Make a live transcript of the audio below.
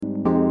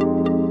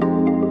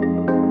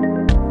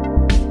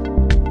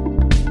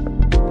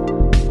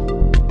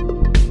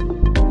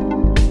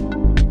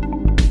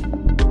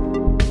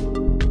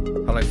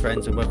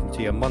and welcome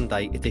to your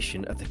Monday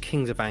edition of the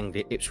Kings of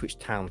Anglia Ipswich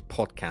Town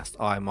podcast.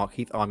 I am Mark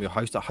Heath, I'm your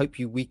host. I hope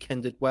you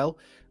weekended well.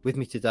 With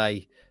me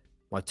today,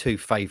 my two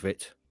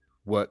favourite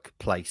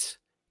workplace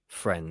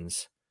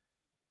friends,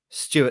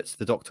 Stuart,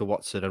 the Dr.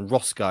 Watson, and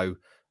Roscoe.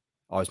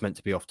 I was meant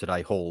to be off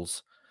today,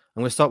 Halls.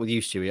 I'm going to start with you,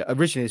 Stuart.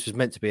 Originally, this was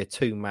meant to be a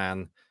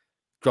two-man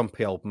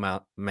grumpy old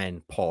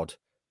men pod,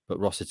 but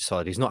Ross has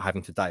decided he's not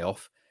having today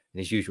off in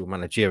his usual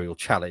managerial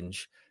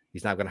challenge.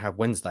 He's now going to have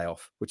Wednesday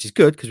off, which is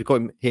good because we've got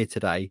him here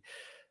today.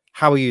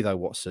 How are you, though,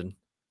 Watson?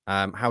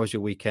 How was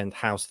your weekend?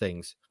 How's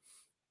things?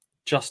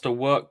 Just a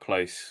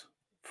workplace,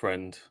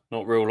 friend,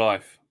 not real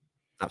life.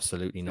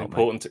 Absolutely not.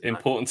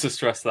 Important to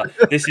stress that.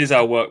 This is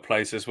our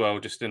workplace as well,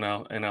 just in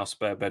our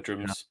spare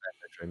bedrooms.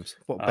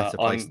 What a better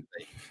place to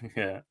be.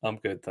 Yeah, I'm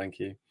good, thank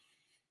you.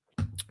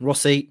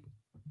 Rossi,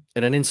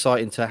 in an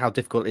insight into how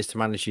difficult it is to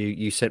manage you,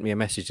 you sent me a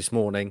message this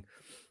morning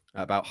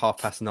at about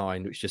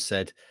 9:30, which just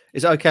said,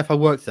 "Is it okay if I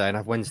work today and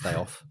have Wednesday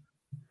off?"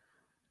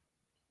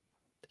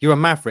 You're a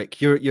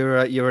maverick. You're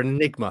an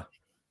enigma.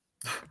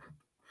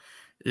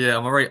 Yeah,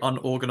 I'm a very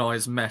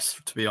unorganised mess,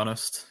 to be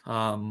honest. I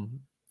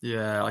don't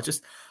know.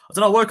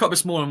 I woke up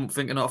this morning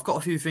thinking I've got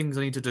a few things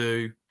I need to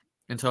do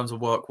in terms of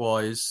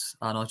work-wise,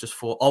 and I just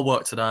thought I'll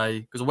work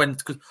today because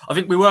I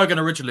think we were going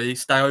to originally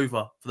stay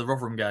over for the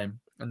Rotherham game,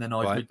 and then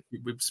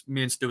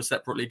me and Stu were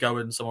separately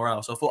going somewhere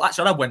else. So I thought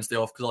actually I'll have Wednesday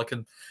off because I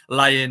can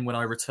lay in when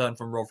I return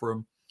from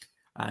Rotherham,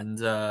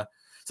 and I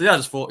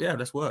just thought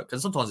let's work.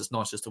 And sometimes it's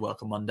nice just to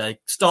work on Monday,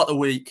 start the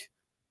week,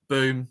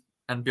 boom,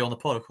 and be on the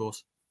pod, of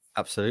course.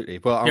 Absolutely.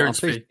 Well, I'm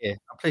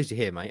pleased to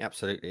hear, mate.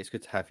 Absolutely. It's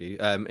good to have you.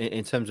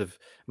 In terms of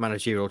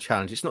managerial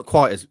challenge, it's not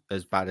quite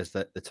as bad as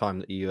the time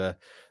that you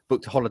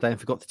booked a holiday and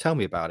forgot to tell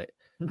me about it,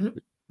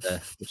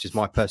 which is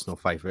my personal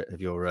favourite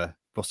of your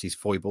Rossi's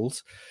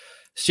foibles.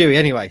 Stewie,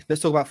 anyway,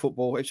 let's talk about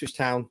football. Ipswich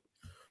Town,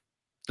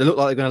 they look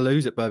like they're going to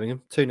lose at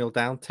Birmingham. 2-0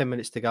 down, 10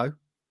 minutes to go.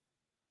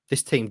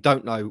 This team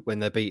don't know when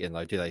they're beaten,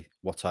 though, do they,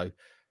 Watto?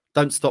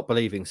 Don't stop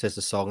believing, says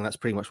the song, and that's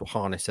pretty much what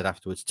Harness said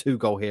afterwards.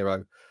 2-goal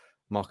hero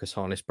Marcus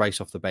Harness, brace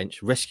off the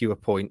bench, rescue a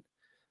point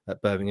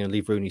at Birmingham,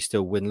 leave Rooney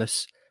still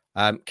winless.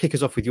 Kick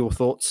us off with your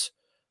thoughts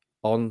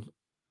on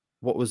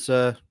what was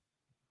a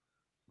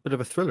bit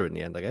of a thriller in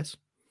the end, I guess.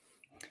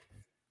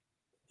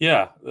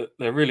 Yeah,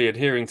 they're really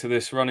adhering to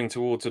this running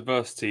towards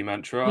adversity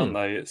mantra, aren't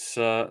they? It's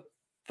third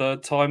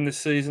time this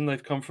season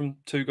they've come from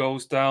 2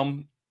 goals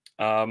down.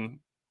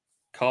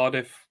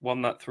 Cardiff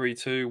won that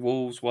 3-2.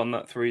 Wolves won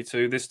that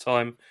 3-2. This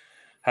time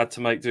had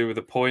to make do with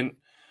a point.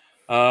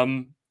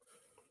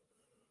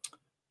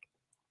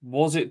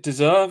 Was it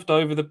deserved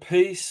over the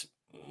piece?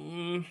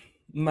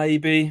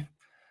 Maybe.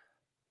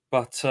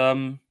 But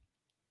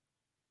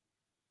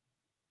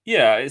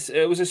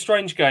it was a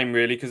strange game,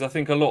 really, because I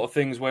think a lot of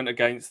things went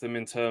against them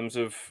in terms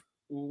of,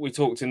 we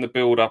talked in the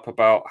build-up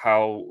about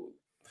how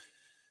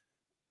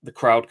the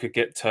crowd could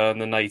get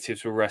turned, the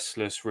natives were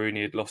restless,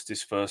 Rooney had lost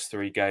his first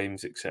 3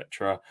 games,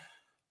 etc.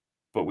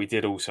 But we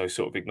did also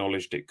sort of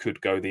acknowledge it could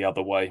go the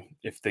other way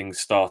if things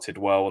started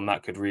well, and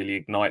that could really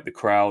ignite the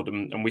crowd.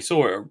 And we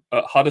saw it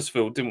at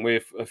Huddersfield, didn't we,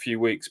 a few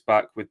weeks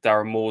back with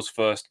Darren Moore's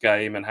first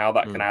game, and how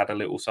that can add a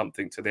little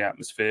something to the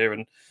atmosphere.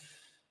 And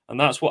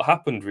that's what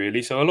happened,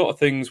 really. So a lot of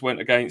things went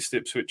against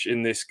Ipswich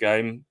in this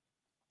game.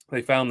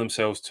 They found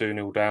themselves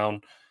 2-0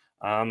 down.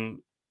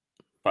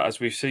 But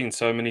as we've seen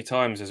so many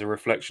times, as a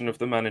reflection of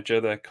the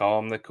manager, they're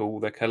calm, they're cool,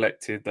 they're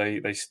collected,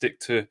 they stick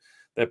to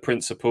their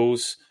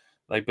principles.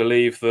 They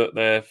believe that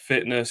their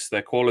fitness,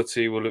 their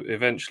quality will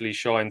eventually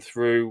shine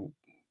through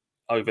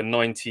over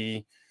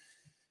 90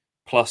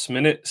 plus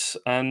minutes.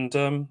 And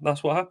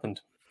that's what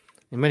happened.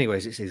 In many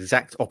ways, it's the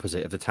exact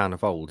opposite of the Town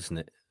of old, isn't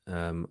it?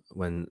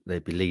 When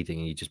they'd be leading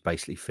and you just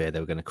basically fear they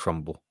were going to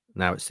crumble.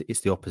 Now it's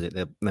the opposite.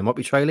 They might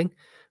be trailing,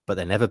 but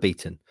they're never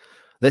beaten.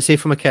 Let's hear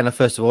from McKenna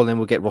first of all, and then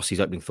we'll get Rossi's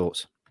opening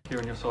thoughts.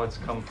 Hearing your sides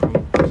come from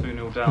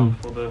 2-0 down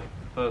for the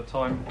third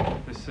time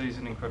this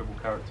season, incredible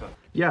character.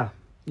 Yeah,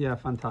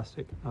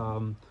 fantastic.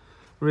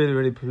 Really,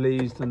 really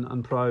pleased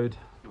and proud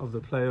of the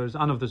players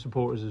and of the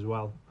supporters as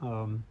well.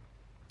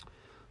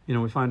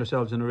 We find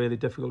ourselves in a really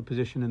difficult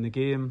position in the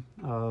game,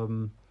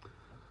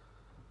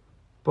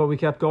 but we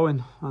kept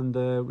going, and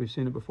we've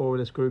seen it before with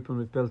this group, and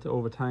we've built it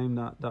over time,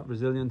 that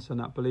resilience and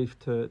that belief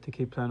to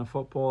keep playing a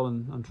football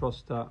and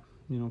trust that,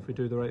 if we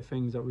do the right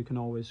things, that we can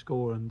always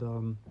score.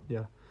 And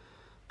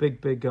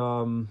big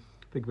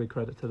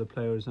credit to the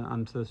players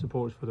and to the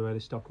supporters for the way they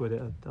stuck with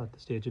it at the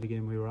stage of the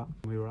game we were at.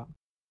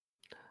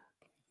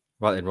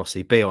 Right then,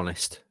 Rossi, be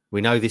honest. We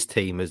know this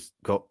team has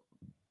got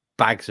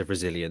bags of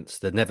resilience,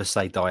 the never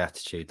say die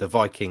attitude, the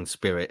Viking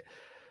spirit.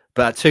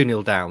 But at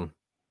 2-0 down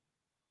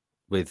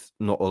with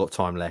not a lot of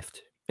time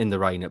left in the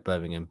rain at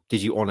Birmingham,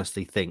 did you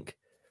honestly think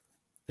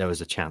there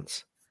was a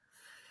chance?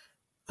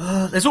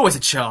 There's always a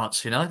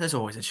chance, There's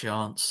always a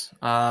chance.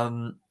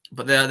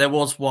 But there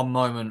was one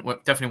moment,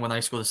 definitely when they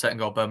scored the second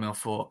goal, Birmingham, I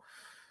thought,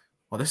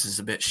 well, this is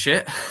a bit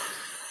shit.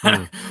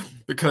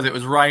 Because it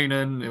was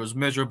raining, it was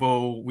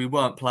miserable, we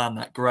weren't playing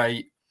that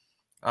great.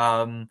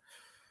 But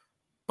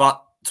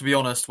to be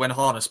honest, when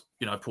Harness,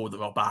 pulled the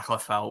goal back, I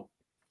felt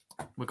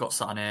we've got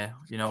something here.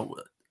 You know,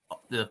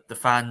 the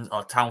fans,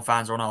 our town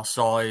fans are on our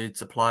side.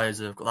 The players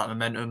have got that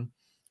momentum.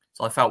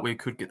 So I felt we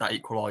could get that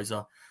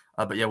equaliser.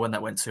 But yeah, when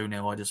that went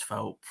 2-0, I just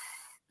felt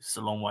it's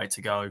a long way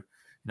to go. You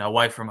know,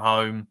 away from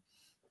home.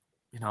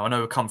 You know, I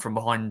know we come from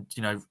behind.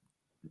 You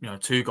know,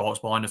 2 goals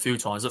behind a few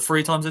times.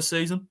 3 times this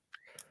season,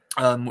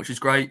 which is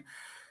great.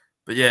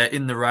 But yeah,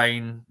 in the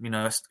rain, you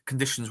know,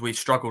 conditions we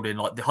struggled in,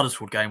 like the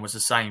Huddersfield game was the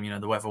same, you know,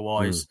 the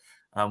weather-wise.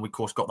 We, of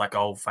course, got that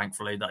goal,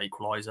 thankfully, that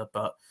equaliser.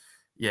 But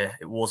yeah,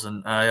 it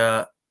wasn't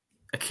a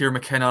Kieran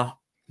McKenna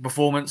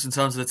performance in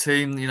terms of the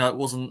team. You know, it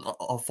wasn't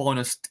our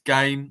finest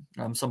game.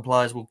 Some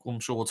players, I'm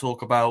sure we'll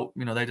talk about,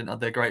 you know, they didn't have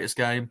their greatest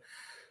game.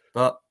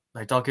 But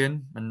they dug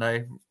in and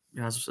they,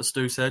 you know, as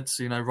Stu said,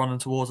 you know, running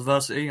towards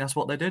adversity, that's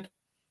what they did.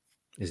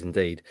 Is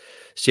indeed.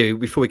 Stu,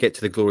 before we get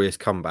to the glorious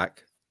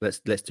comeback, let's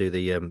do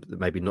the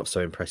maybe not so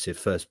impressive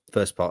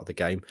first part of the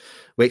game.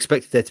 We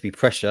expected there to be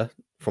pressure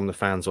from the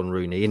fans on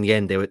Rooney. In the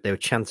end, they were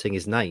chanting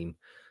his name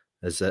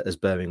as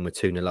Birmingham were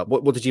 2-0 up.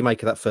 What did you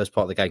make of that first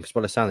part of the game? Because by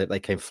the sound of it, they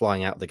came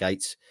flying out of the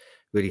gates,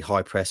 really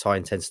high press, high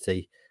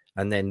intensity,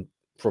 and then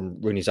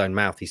from Rooney's own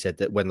mouth, he said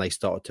that when they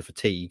started to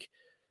fatigue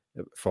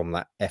from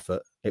that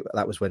effort,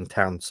 that was when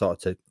Town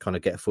started to kind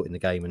of get a foot in the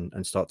game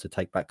and start to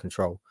take back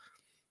control.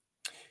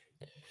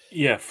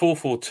 Yeah,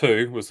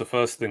 4-4-2 was the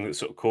first thing that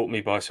sort of caught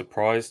me by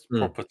surprise.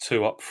 Proper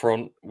 2 up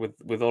front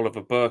with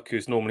Oliver Burke,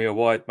 who's normally a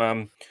wide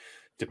man,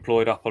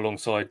 deployed up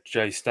alongside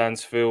Jay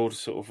Stansfield.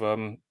 Sort of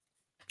a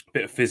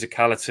bit of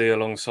physicality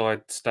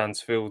alongside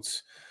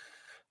Stansfield's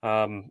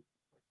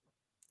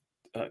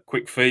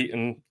quick feet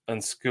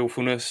and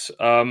skillfulness.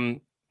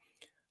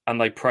 And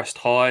they pressed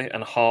high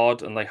and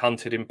hard, and they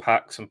hunted in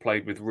packs and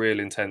played with real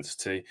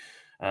intensity.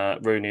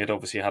 Rooney had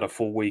obviously had a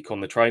full week on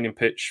the training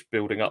pitch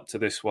building up to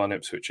this one.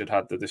 Ipswich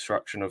had the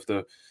distraction of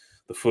the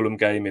Fulham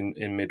game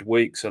in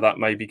midweek, so that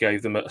maybe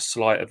gave them a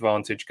slight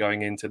advantage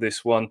going into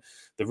this one.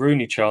 The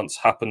Rooney chance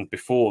happened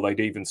before they'd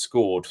even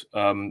scored.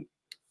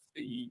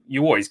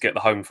 You always get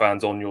the home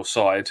fans on your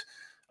side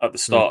at the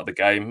start of the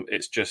game.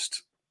 It's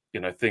just,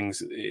 you know,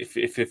 things,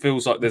 if it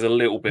feels like there's a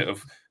little bit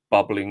of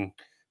bubbling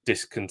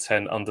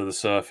discontent under the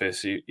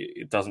surface,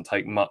 it doesn't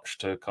take much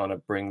to kind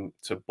of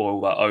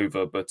boil that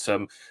over. But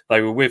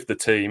they were with the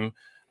team,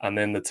 and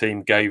then the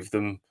team gave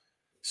them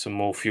some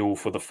more fuel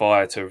for the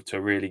fire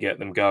to really get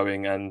them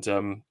going.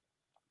 And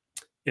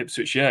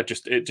Ipswich,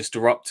 it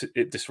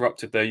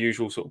disrupted their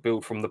usual sort of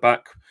build from the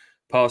back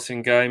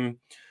passing game,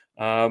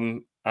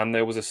 and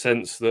there was a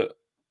sense that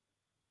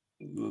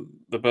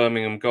the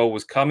Birmingham goal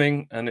was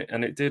coming, and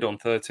it did on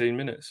 13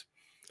 minutes.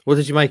 What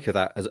did you make of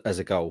that as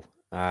a goal?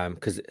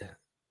 Because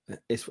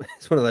it's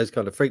one of those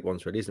kind of freak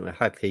ones, really, isn't it?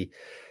 Hadley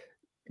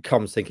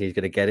comes thinking he's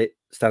going to get it.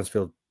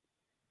 Stansfield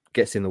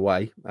gets in the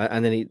way,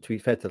 and then to be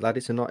fair to the lad,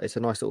 it's a nice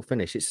little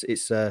finish.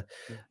 It's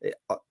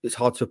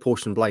hard to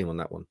apportion blame on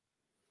that one.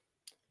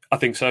 I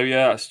think so.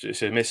 Yeah,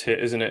 it's a miss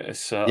hit, isn't it?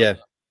 It's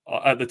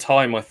At the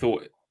time, I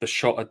thought the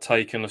shot had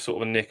taken a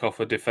sort of a nick off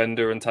a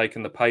defender and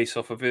taken the pace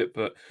off of it,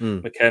 but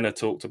McKenna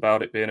talked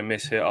about it being a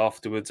miss hit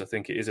afterwards. I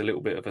think it is a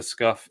little bit of a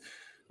scuff,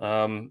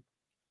 and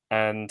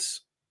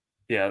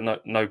yeah,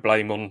 no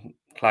blame on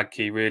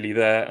Cladkey really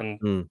there,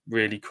 and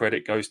really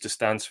credit goes to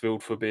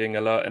Stansfield for being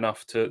alert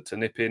enough to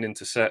nip in,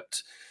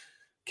 intercept,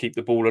 keep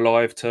the ball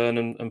alive, turn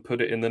and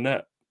put it in the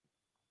net.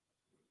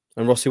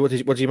 And Rossi, what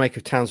did you make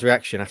of Town's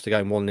reaction after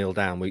going 1-0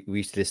 down? We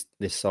used to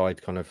this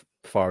side kind of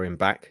firing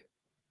back.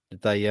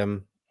 Did they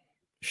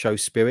show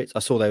spirit? I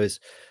saw there was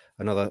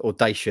another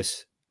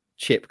audacious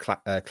chip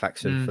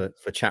klaxon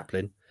for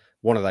Chaplin.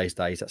 One of those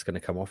days that's going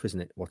to come off,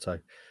 isn't it, Watto?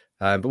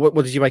 But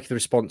what did you make of the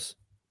response,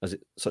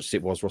 such as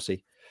it was,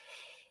 Rossi?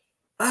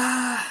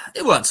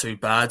 It weren't too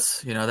bad.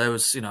 You know, there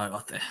was, you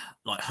know,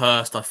 like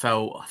Hurst, I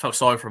felt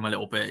sorry for him a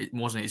little bit. It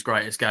wasn't his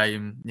greatest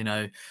game. You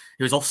know,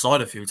 he was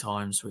offside a few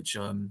times, which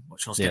I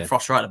was getting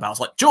frustrated about. I was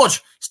like,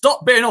 George,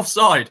 stop being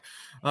offside.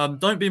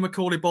 Don't be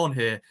Macaulay Bonne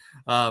here.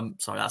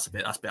 Sorry, that's a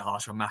bit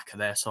harsh on Macca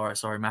there. Sorry,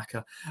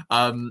 Macca.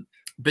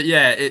 But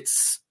yeah,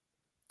 it's,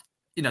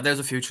 you know, there's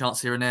a few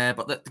chances here and there,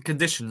 but the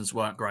conditions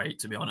weren't great,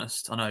 to be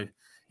honest. I know,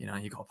 you know,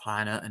 you got to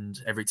plan it, and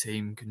every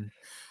team can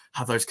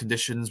have those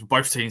conditions.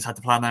 Both teams had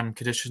to plan them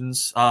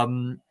conditions.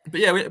 But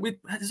yeah,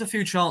 there's a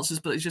few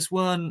chances, but it just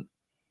weren't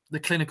the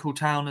clinical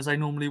Town as they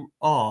normally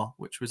are,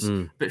 which was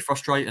a bit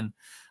frustrating.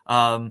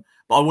 But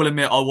I will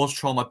admit, I was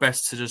trying my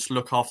best to just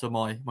look after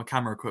my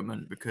camera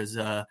equipment, because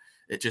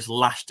it just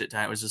lashed it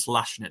down. It was just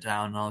lashing it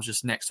down. And I was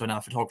just next to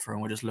another photographer,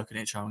 and we're just looking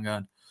at each other and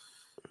going,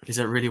 is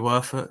it really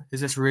worth it? Is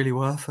this really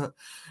worth it?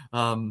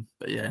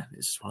 But yeah,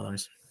 it's just one of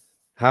those.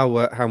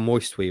 How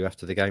moist were you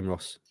after the game,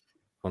 Ross?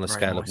 On a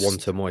scale of 1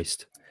 to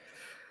moist?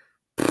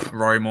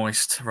 Very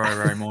moist,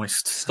 very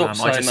moist. Stop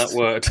saying that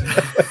word,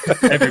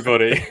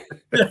 everybody.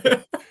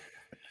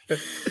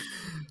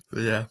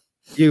 Yeah.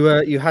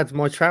 You had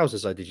my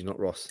trousers though, did you not,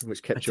 Ross?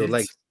 Which kept your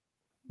legs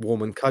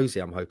warm and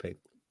cozy, I'm hoping.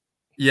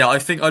 Yeah, I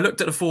think I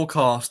looked at the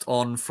forecast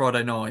on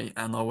Friday night,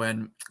 and I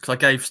went, because I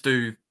gave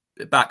Stu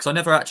it back, because I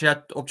never actually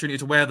had the opportunity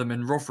to wear them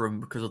in Rotherham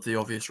because of the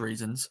obvious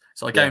reasons.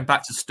 So I gave them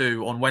back to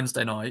Stu on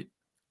Wednesday night,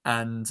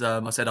 And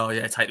I said, "Oh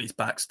yeah, take these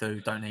back,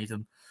 Stu. Don't need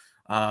them."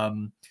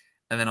 And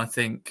then I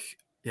think,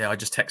 I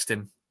just texted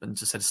him and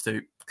just said,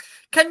 "Stu,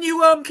 can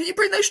you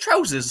bring those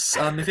trousers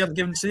if you haven't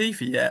given to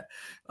Heafy yet?"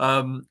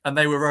 And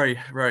they were very,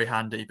 very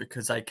handy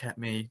because they kept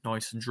me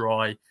nice and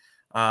dry.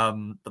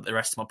 But the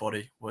rest of my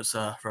body was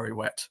very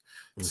wet.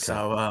 Okay.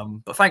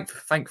 So, but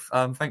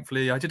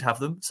thankfully, I did have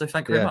them. So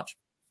thank you very much.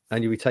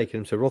 And you'll be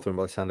taking them to Rotherham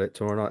by the sound of it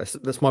tomorrow night.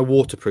 That's my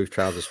waterproof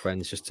trousers,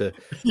 friends. Just to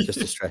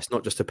stress,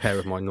 not just a pair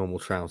of my normal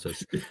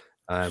trousers,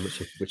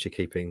 which are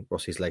keeping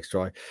Rossi's legs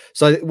dry.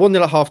 So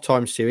 1-0 at half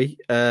time, Stewie.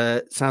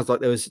 Sounds like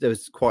there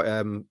was quite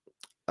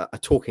a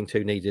talking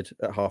to needed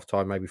at half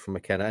time, maybe from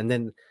McKenna, and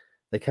then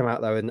they come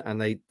out though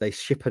and they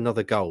ship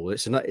another goal.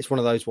 It's one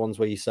of those ones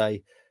where you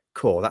say,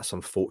 "Cool, that's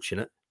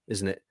unfortunate,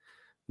 isn't it?"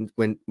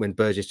 When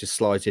Burgess just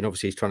slides in,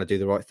 obviously he's trying to do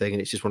the right thing,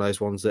 and it's just one of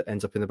those ones that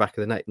ends up in the back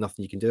of the net.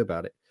 Nothing you can do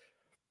about it.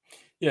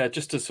 Yeah,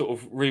 just to sort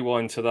of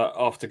rewind to that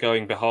after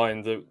going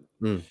behind,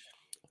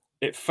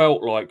 it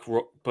felt like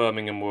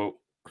Birmingham were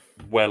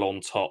well on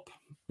top,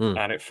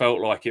 and it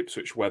felt like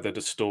Ipswich weathered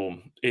a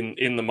storm.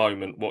 In the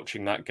moment,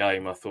 watching that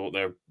game, I thought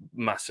they're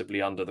massively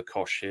under the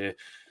cosh here.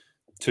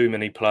 Too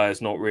many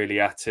players not really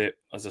at it.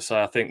 As I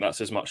say, I think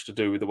that's as much to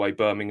do with the way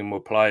Birmingham were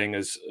playing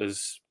as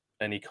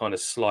any kind of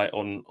slight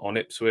on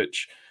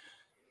Ipswich.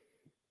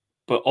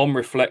 But on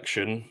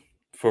reflection,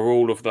 for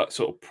all of that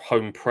sort of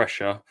home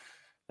pressure,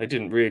 they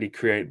didn't really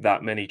create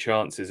that many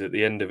chances at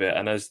the end of it.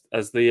 And as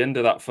the end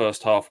of that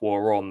first half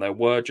wore on, there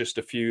were just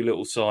a few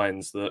little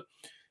signs that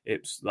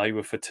they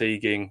were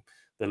fatiguing.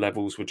 The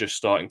levels were just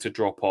starting to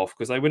drop off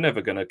because they were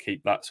never going to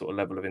keep that sort of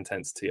level of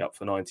intensity up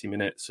for 90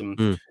 minutes.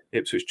 And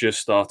Ipswich just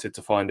started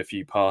to find a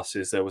few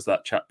passes. There was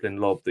that Chaplin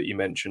lob that you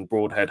mentioned.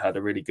 Broadhead had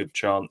a really good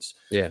chance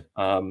that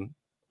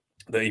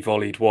he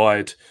volleyed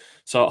wide.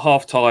 So at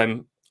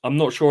half-time, I'm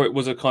not sure it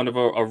was a kind of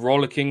a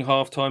rollicking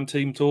halftime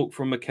team talk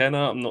from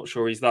McKenna. I'm not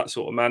sure he's that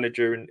sort of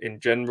manager in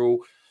general,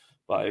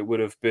 but it would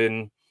have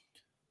been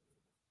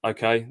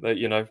okay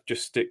that,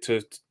 just stick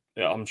to.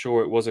 I'm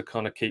sure it was a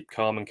kind of keep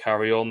calm and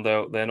carry on.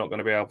 They're not going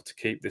to be able to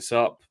keep this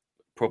up.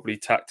 Probably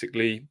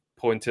tactically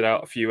pointed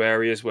out a few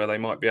areas where they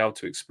might be able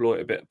to exploit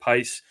a bit of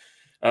pace,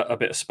 a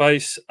bit of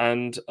space,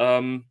 and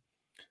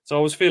so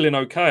I was feeling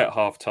okay at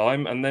half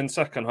time. And then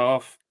second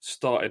half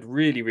started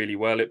really, really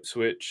well.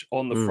 Ipswich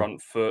on the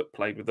front foot,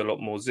 played with a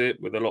lot more zip,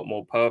 with a lot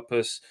more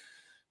purpose.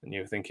 And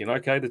you're thinking,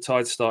 okay, the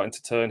tide's starting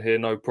to turn here,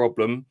 no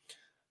problem.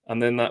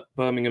 And then that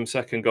Birmingham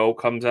second goal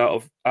comes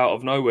out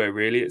of nowhere,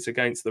 really. It's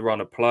against the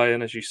run of play.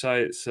 And as you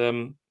say,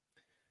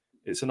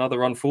 it's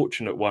another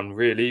unfortunate one,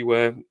 really,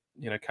 where,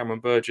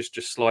 Cameron Burgess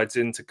just slides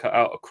in to cut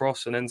out a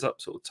cross and ends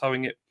up sort of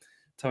towing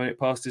it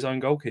past his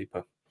own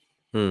goalkeeper.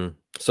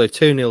 So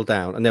 2-0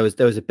 down, and there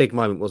was a big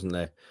moment, wasn't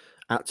there,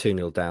 at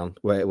 2-0 down,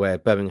 where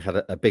Birmingham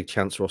had a big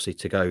chance, Rossi,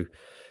 to go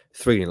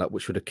 3-0 up,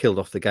 which would have killed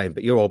off the game.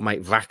 But your old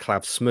mate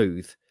Vaclav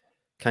Smooth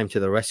came to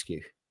the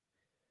rescue.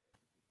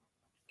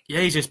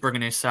 Yeah, he's just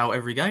bringing his out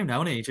every game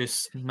now, isn't he?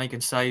 Just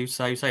making saves.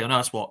 I know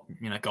that's what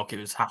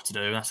goalkeepers have to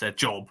do. That's their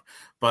job.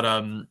 But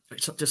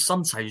just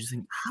some saves, you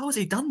think, how has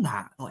he done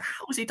that? Like,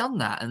 how has he done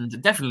that?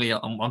 And definitely,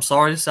 I'm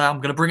sorry to say, I'm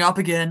going to bring it up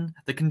again.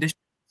 The condition.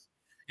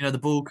 The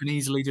ball can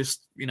easily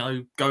just,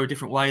 go a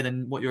different way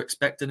than what you're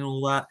expecting and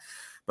all that.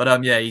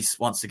 But, he's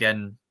once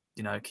again,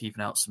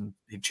 keeping out some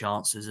big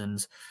chances.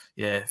 And,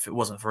 if it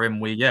wasn't for him,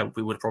 we would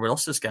have probably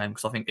lost this game.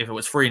 Because I think if it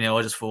was 3-0,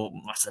 I just thought,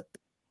 that's a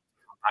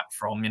back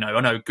from,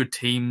 I know good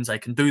teams, they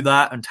can do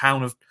that. And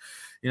Town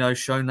have,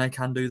 shown they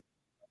can do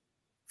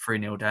that.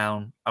 3-0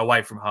 down,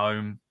 away from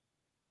home.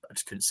 I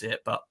just couldn't see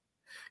it. But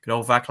good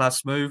old Vaclav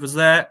Smooth was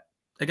there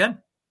again.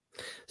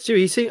 Stewie,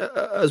 he seems,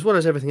 as well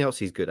as everything else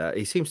he's good at,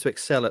 he seems to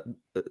excel at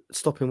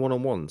stopping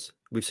one-on-ones.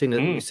 We've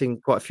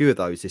seen quite a few of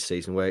those this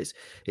season where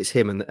it's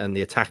him and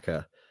the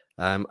attacker,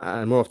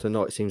 and more often than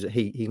not, it seems that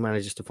he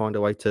manages to find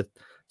a way to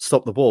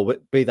stop the ball,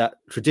 be that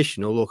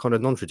traditional or kind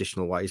of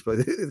non-traditional ways, but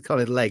the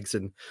kind of legs.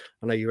 And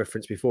I know you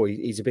referenced before,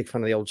 he's a big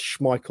fan of the old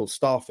Schmeichel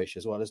starfish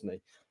as well, isn't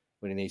he?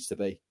 When he needs to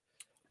be.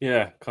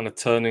 Yeah, kind of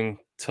turning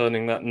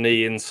that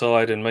knee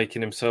inside and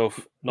making himself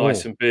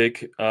nice and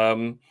big.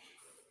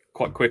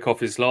 Quite quick off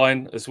his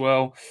line as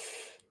well.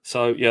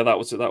 So that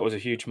was a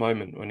huge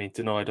moment when he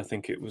denied. I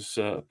think it was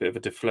a bit of a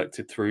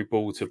deflected through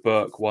ball to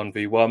Burke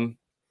 1v1.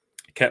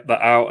 Kept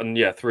that out, and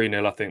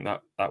 3-0. I think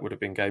that would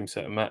have been game,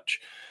 set, and match.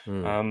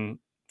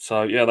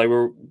 So they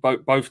were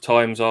both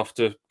times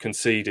after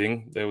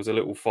conceding. There was a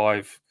little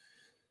 5-10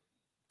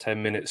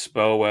 minute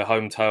spell where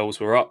home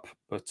tails were up,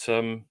 but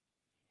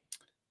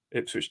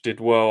Ipswich did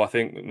well. I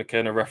think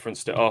McKenna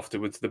referenced it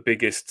afterwards. The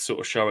biggest sort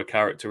of show of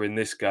character in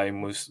this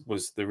game was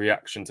the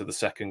reaction to the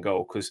second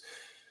goal, because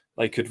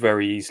they could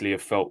very easily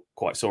have felt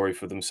quite sorry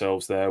for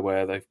themselves there,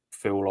 where they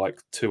feel like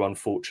two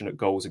unfortunate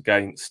goals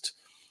against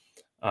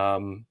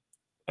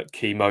at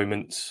key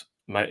moments,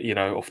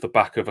 off the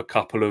back of a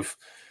couple of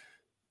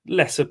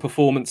lesser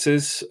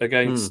performances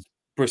against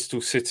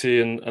Bristol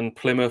City and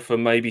Plymouth,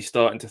 and maybe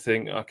starting to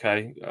think,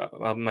 okay,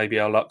 maybe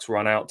our luck's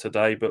run out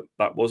today, but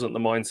that wasn't the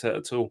mindset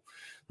at all.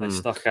 They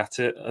stuck at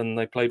it and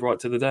they played right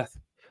to the death.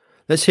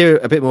 Let's hear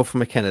a bit more from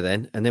McKenna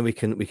then, and then we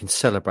can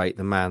celebrate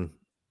the man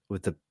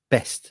with the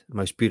best,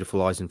 most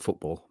beautiful eyes in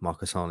football,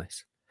 Marcus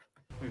Harness.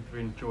 We've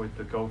enjoyed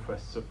the goal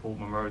fests at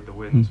Portman Road, the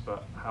wins,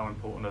 but how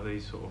important are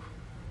these sort of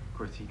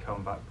gritty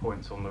comeback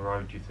points on the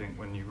road, do you think,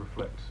 when you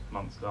reflect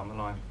months down the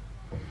line?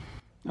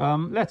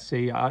 Let's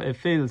see. It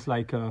feels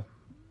like I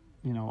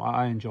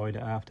enjoyed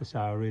it, I have to say.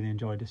 I really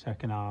enjoyed the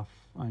second half.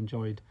 I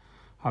enjoyed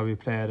how we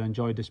played. I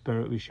enjoyed the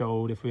spirit we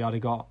showed. If we had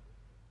got,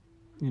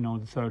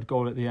 the third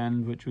goal at the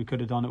end, which we could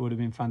have done, it would have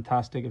been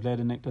fantastic. If they'd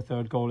have nicked the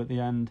third goal at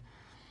the end,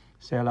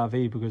 c'est la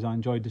vie, because I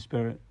enjoyed the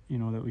spirit,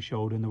 that we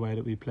showed in the way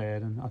that we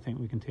played. And I think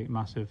we can take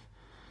massive,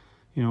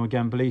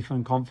 again, belief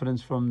and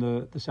confidence from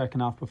the second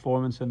half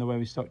performance and the way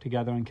we stuck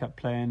together and kept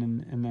playing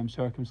in them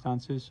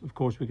circumstances. Of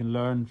course, we can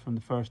learn from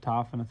the first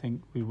half, and I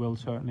think we will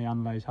certainly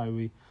analyse how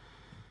we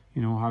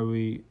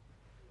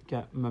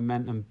get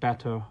momentum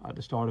better at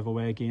the start of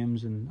away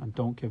games and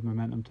don't give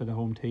momentum to the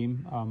home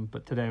team.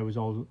 But today was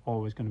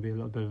always going to be a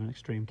little bit of an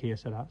extreme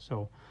case of that.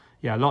 So,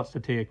 yeah, lots to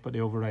take, but the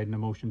overriding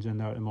emotions in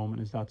there at the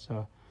moment is that's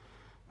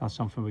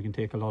something we can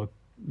take a lot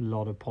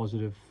of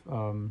positive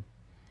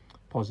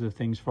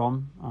things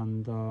from,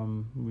 and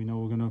we know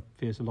we're going to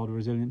face a lot of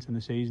resilience in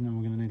the season, and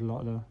we're going to need a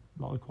lot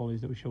of qualities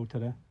that we showed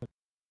today.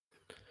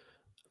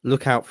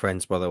 Look out,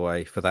 friends, by the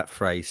way, for that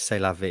phrase "c'est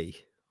la vie"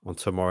 on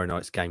tomorrow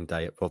night's game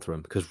day at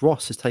Rotherham, because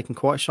Ross has taken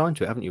quite a shine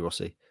to it, haven't you,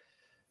 Rossi?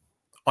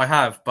 I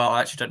have, but I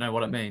actually don't know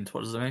what it means.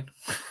 What does it mean?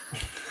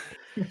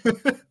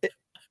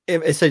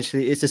 It's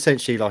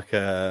essentially like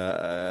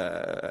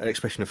an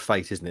expression of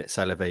fate, isn't it?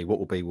 C'est la vie. What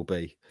will be, will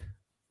be.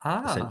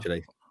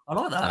 Essentially, I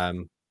like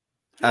that.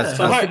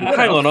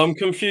 Hang on, I'm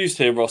confused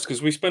here, Ross,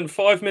 because we spent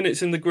 5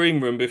 minutes in the green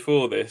room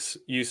before this,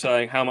 you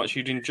saying how much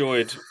you'd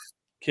enjoyed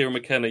Kieran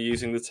McKenna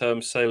using the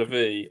term "c'est la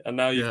vie," and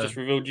now you've just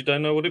revealed you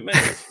don't know what it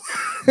means.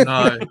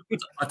 No,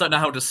 I don't know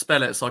how to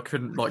spell it, so I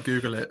couldn't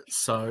Google it.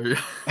 So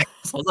I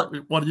was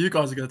like, "What are you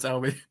guys going to tell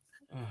me?"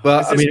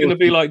 But is this going to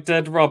be like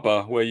Dead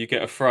Rubber, where you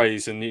get a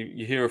phrase and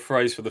you hear a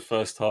phrase for the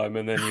first time,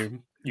 and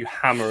then you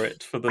hammer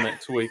it for the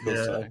next week or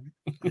so?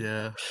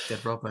 Yeah,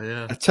 Dead Rubber.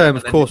 Yeah, a term,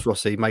 of course,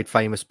 Rossi, made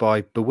famous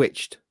by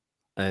Bewitched,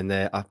 and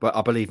I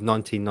believe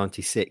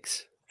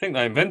 1996. I think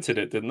they invented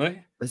it, didn't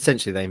they?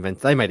 Essentially,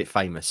 they made it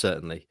famous,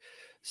 certainly.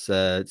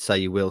 So, say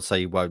you will, say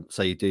you won't,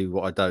 say you do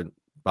what I don't.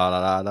 Ba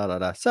la la la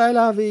la. C'est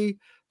la vie.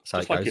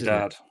 Just like your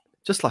dad.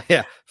 Just like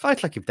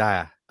fight like your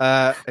dad.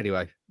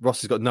 Anyway,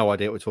 Ross has got no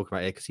idea what we're talking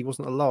about here because he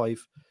wasn't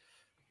alive.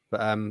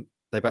 But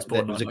it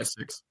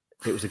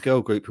was a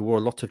girl group who wore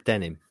a lot of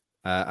denim,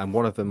 and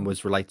one of them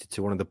was related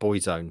to one of the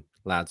Boyzone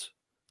lads,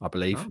 I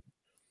believe.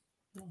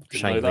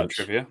 Shane Lynch.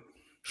 Trivia.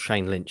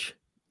 Shane Lynch.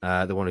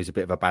 The one who's a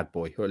bit of a bad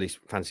boy, or at least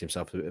fancies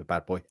himself as a bit of a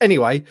bad boy.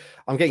 Anyway,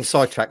 I'm getting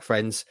sidetracked,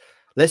 friends.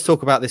 Let's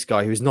talk about this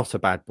guy who's not a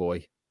bad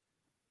boy,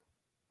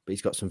 but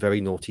he's got some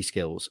very naughty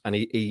skills. And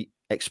he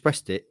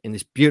expressed it in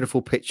this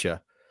beautiful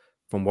picture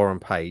from Warren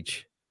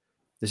Page.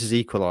 This is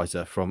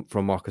Equalizer from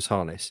Marcus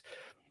Harness.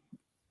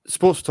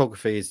 Sports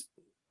photography is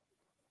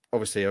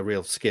obviously a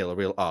real skill, a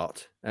real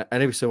art.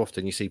 And every so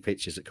often you see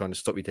pictures that kind of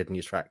stop you dead in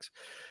your tracks.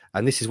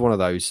 And this is one of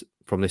those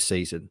from this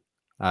season.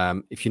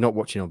 If you're not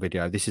watching on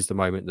video, this is the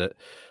moment that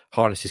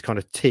Harness is kind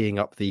of teeing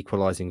up the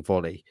equalising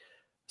volley.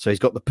 So he's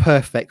got the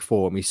perfect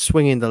form. He's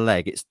swinging the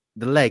leg.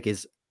 The leg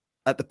is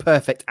at the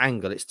perfect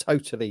angle. It's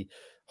totally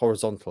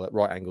horizontal at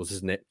right angles,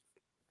 isn't it?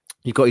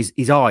 You've got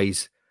his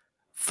eyes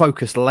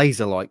focused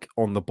laser-like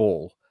on the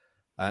ball.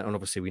 And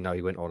obviously we know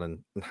he went on and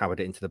hammered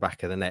it into the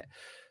back of the net.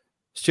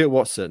 Stuart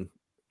Watson,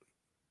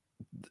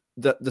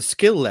 the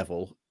skill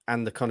level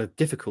and the kind of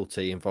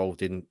difficulty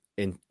involved in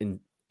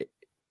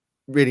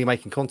really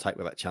making contact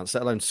with that chance,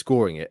 let alone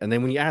scoring it. And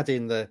then when you add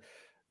in the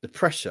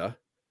pressure,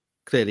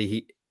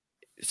 clearly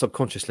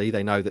subconsciously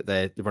they know that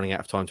they're running out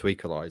of time to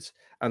equalise,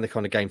 and the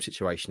kind of game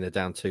situation, they're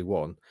down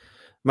 2-1,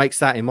 makes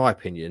that, in my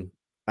opinion,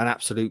 an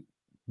absolute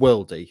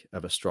worldie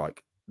of a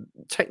strike.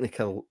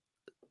 Technical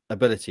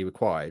ability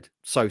required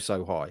so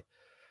high.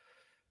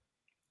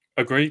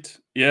 Agreed.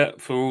 Yeah,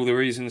 for all the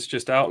reasons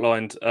just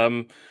outlined.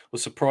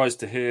 Was surprised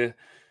to hear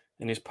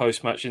in his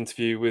post-match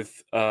interview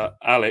with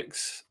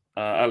Alex.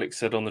 Alex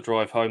said on the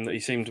drive home that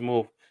he seemed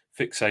more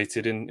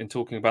fixated in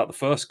talking about the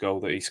first goal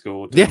that he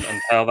scored,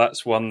 and how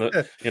that's one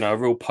that a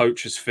real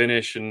poacher's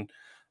finish, and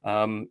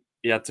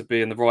he had to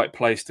be in the right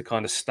place to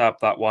kind of stab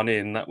that one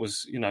in. That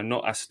was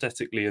not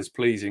aesthetically as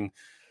pleasing,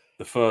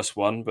 the first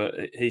one, but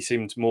he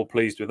seemed more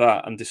pleased with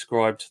that and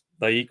described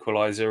the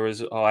equaliser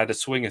as, I had a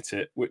swing at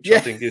it, which I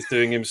think is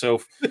doing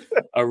himself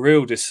a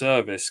real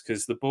disservice,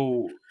 because the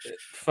ball, it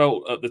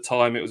felt at the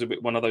time it was a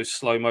bit one of those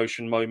slow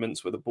motion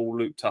moments where the ball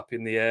looped up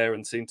in the air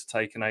and seemed to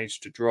take an age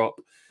to drop.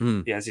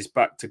 He has his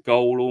back to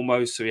goal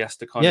almost, so he has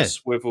to kind of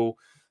swivel.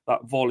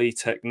 That volley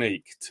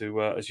technique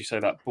to, as you say,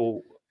 that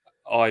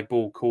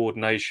eye-ball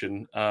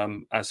coordination,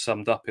 as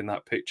summed up in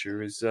that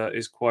picture,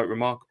 is quite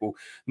remarkable.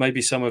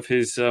 Maybe some of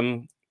his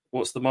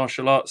what's the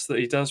martial arts that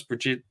he does?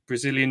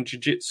 Brazilian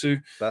jiu-jitsu.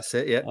 That's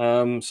it, yeah.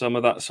 Some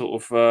of that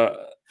sort of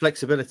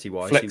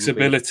flexibility-wise,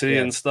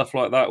 and stuff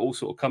like that all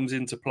sort of comes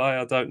into play.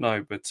 I don't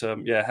know, but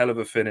hell of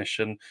a finish.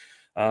 And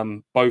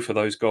Both of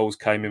those goals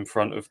came in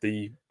front of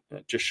the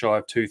just shy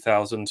of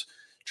 2,000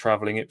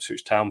 travelling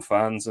Ipswich Town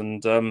fans,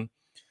 and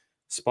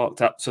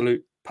sparked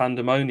absolute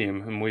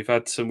pandemonium. And we've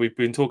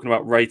been talking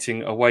about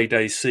rating away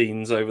day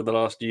scenes over the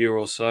last year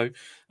or so.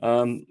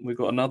 We've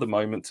got another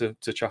moment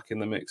to chuck in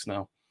the mix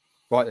now.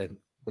 Right then,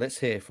 let's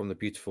hear from the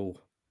beautiful.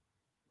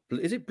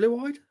 Is it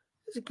blue-eyed?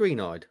 Is it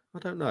green-eyed? I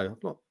don't know. I'm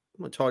not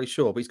entirely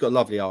sure, but he's got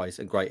lovely eyes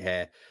and great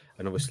hair,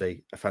 and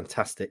obviously a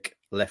fantastic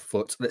left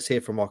foot. Let's hear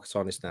from Marcus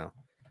Harness now.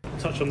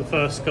 Touch on the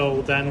first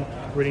goal, then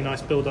really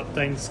nice build-up.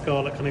 Dane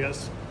Scarlett kind of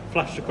gets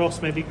flashed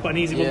across. Maybe quite an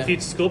easy one for you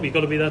to score, but you've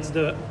got to be there to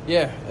do it.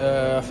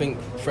 Yeah, I think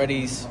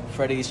Freddie's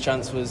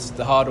chance was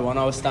the harder one.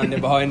 I was standing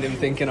behind him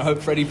thinking, I hope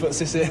Freddie puts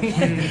this in.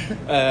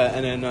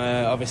 And then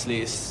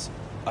obviously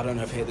I don't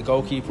know if it hit the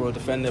goalkeeper or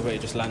defender, but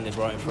it just landed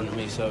right in front of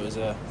me, so it was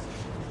an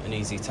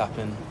easy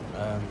tap-in.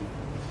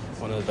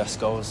 One of the best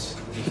goals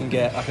you can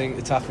get, I think,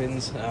 the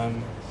tap-ins.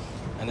 And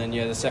then,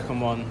 the second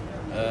one,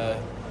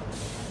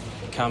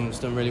 Cam's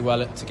done really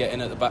well to get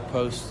in at the back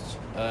post,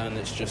 and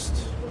it's just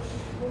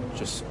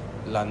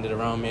landed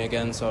around me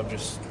again, so I've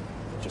just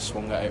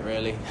swung at it,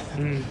 really.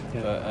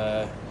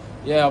 But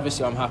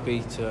obviously I'm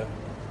happy to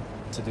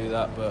do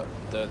that, but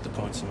the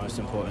point's the most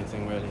important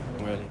thing, really.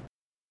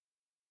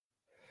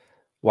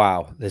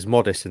 Wow, there's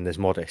modest and there's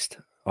modest.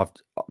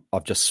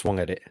 I've just swung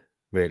at it,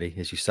 really,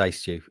 as you say,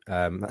 Stu.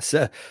 That's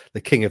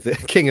the king of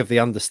the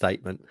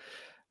understatement.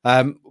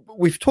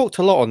 We've talked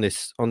a lot on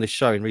this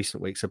show in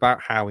recent weeks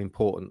about how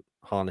important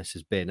Harness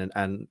has been,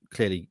 and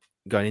clearly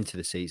going into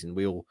the season,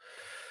 we all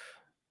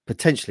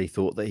potentially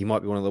thought that he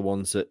might be one of the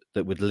ones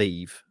that would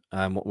leave,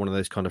 one of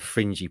those kind of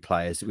fringy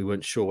players that we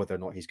weren't sure whether or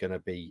not he's going to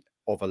be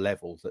of a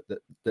level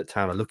that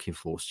Town are looking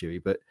for,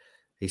 Stewie. But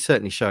he's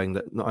certainly showing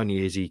that not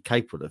only is he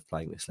capable of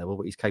playing this level,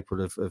 but he's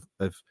capable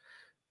of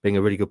being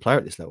a really good player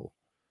at this level.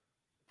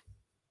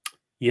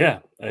 Yeah,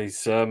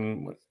 he's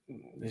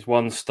his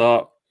one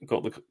start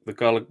got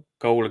the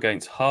goal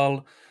against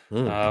Hull.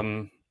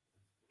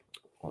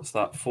 What's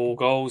that? 4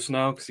 goals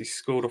now because he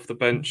scored off the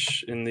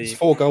bench in the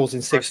 4 goals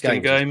in 6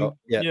 games game.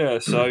 Yeah,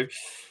 so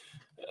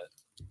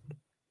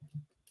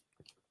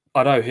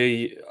I know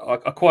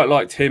I quite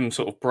liked him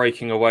sort of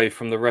breaking away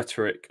from the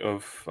rhetoric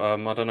of I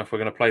don't know if we're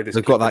going to play this.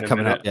 We've got that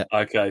coming up. Yeah.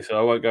 Okay, so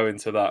I won't go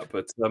into that,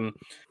 but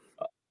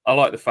I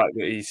like the fact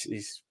that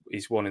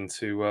he's wanting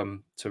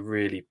to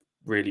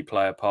really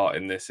play a part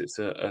in this. It's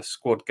a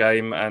squad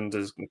game, and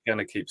as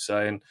McKenna keeps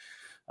saying,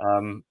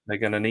 they're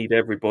going to need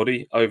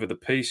everybody over the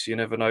piece. You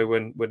never know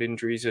when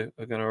injuries are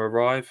going to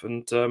arrive,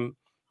 and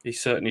he's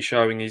certainly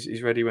showing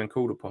he's ready when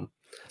called upon.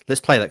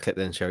 Let's play that clip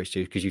then, Sherry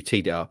Stu, because you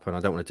teed it up, and I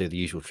don't want to do the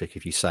usual trick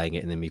of you saying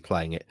it and then me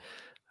playing it.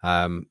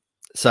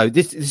 So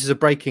this is a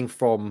breaking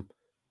from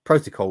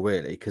protocol,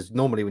 really, because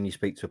normally when you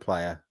speak to a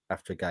player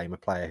after a game, a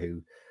player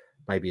who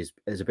maybe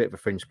is a bit of a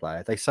fringe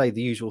player, they say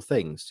the usual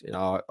things.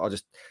 I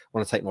just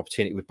want to take my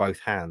opportunity with both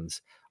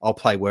hands. I'll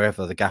play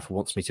wherever the gaffer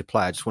wants me to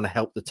play. I just want to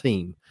help the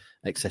team,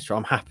 etc.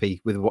 I'm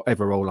happy with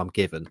whatever role I'm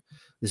given.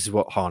 This is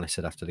what Harness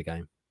said after the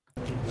game.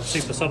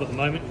 Super sub at the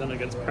moment, done it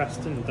against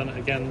Preston, done it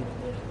again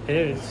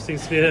here. It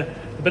seems to be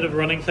a bit of a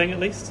running thing, at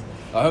least.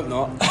 I hope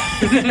not.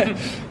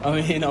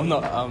 I mean, I'm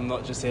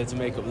not just here to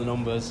make up the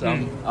numbers.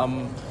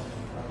 I'm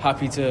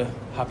happy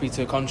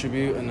to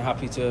contribute and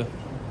happy to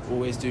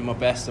always do my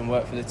best and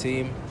work for the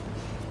team.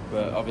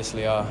 But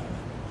obviously, I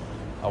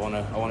want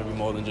to be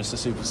more than just a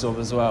super sub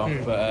as well.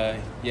 But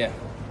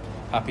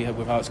happy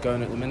with how it's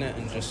going at the minute,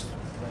 and just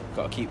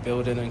got to keep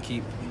building and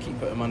keep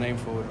putting my name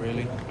forward,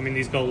 really. I mean,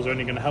 these goals are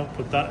only going to help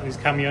with that. These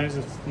cameos,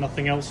 if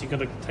nothing else, you've got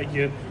to take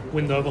your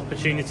window of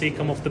opportunity,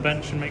 come off the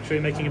bench and make sure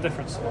you're making a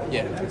difference.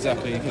 Yeah,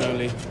 exactly.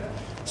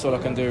 That's all I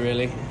can do,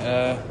 really.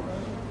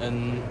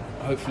 And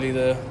hopefully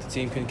the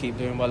team can keep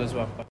doing well as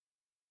well.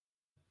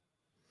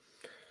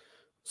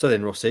 So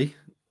then, Rossi,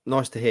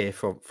 nice to hear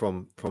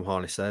from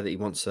Harness there that he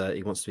wants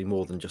to be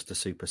more than just a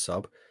super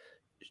sub.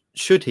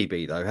 Should he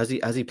be, though? Has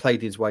he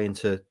played his way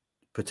into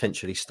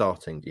potentially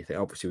starting, do you think?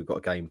 Obviously, we've got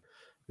a game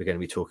we're going to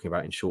be talking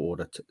about in short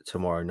order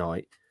tomorrow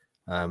night.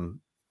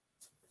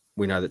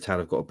 We know that Town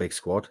have got a big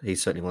squad.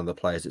 He's certainly one of the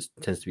players that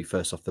tends to be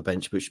first off the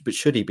bench. But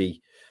should he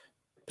be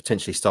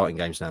potentially starting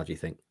games now, do you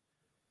think?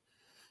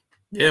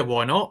 Yeah,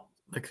 why not?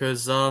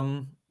 Because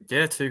 2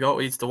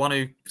 goals. He's the one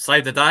who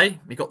saved the day.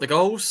 He got the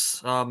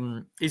goals.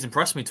 He's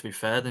impressed me, to be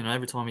fair.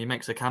 Every time he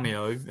makes a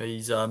cameo,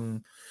 he's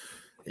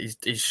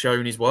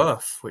shown his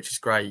worth, which is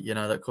great.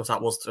 Of course,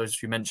 that was,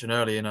 as you mentioned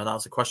earlier, that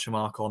was a question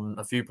mark on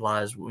a few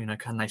players.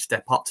 Can they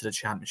step up to the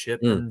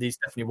championship? And he's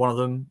definitely one of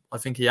them. I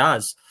think he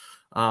has.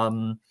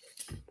 I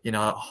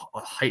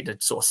hate to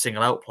sort of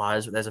single out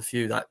players, but there's a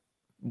few that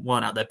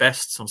weren't at their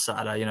best on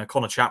Saturday.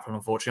 Connor Chaplin,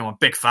 unfortunately, I'm a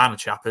big fan of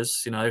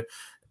Chappers.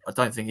 I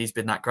don't think he's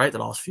been that great the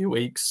last few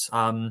weeks.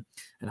 And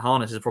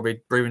Harness is probably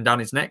breathing down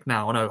his neck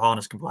now. I know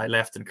Harness can play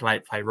left and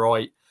can play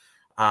right.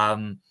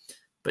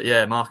 But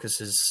yeah, Marcus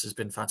has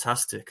been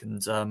fantastic.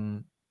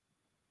 And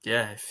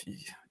if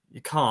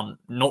you can't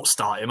not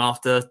start him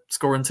after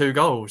scoring 2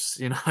 goals,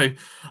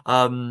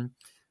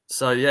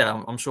 So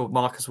yeah, I'm sure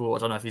Marcus will. I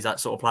don't know if he's that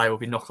sort of player. Will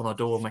be knock on the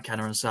door of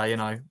McKenna and say,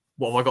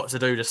 what have I got to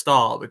do to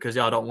start? Because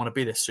I don't want to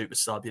be this super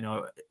sub.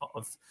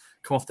 I've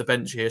come off the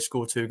bench here,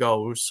 scored 2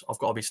 goals. I've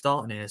got to be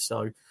starting here.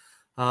 So,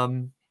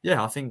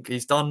 I think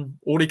he's done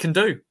all he can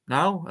do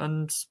now,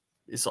 and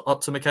it's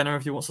up to McKenna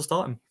if he wants to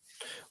start him.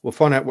 We'll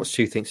find out what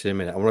Stu thinks in a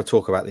minute. I want to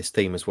talk about this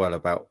theme as well,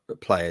 about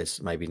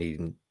players maybe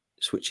needing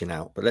switching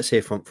out. But let's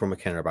hear from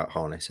McKenna about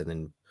Harness, and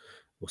then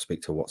we'll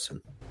speak to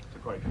Watson. It's a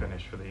great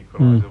finish for the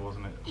equaliser,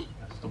 wasn't it?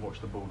 Just to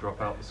watch the ball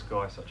drop out the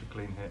sky, such a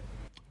clean hit.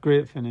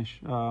 Great finish.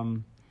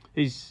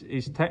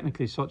 He's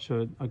technically such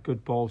a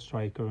good ball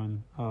striker,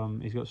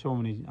 and he's got so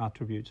many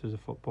attributes as a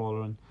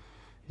footballer, and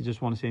you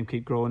just want to see him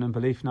keep growing in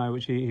belief now,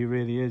 which he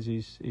really is.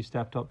 He's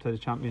stepped up to the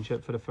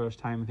Championship for the first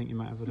time. I think he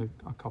might have had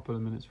a couple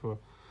of minutes for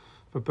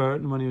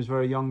Burton when he was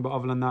very young, but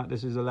other than that,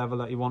 this is a level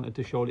that he wanted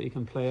to show that he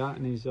can play at,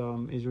 and he's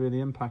really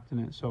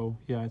impacting it. So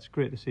yeah, it's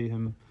great to see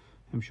him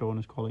showing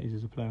his qualities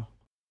as a player.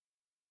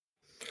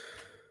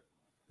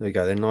 There you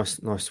go. Then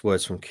nice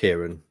words from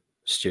Kieran,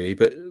 Stewie.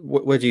 But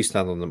where do you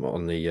stand on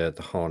the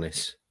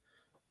Harness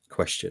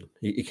question?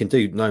 He can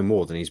do no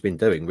more than he's been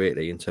doing,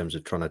 really, in terms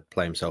of trying to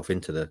play himself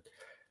into the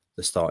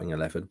starting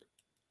 11.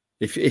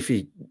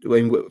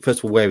 First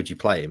of all, where would you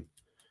play him?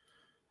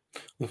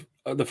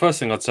 The first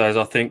thing I'd say is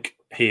I think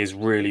he is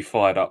really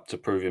fired up to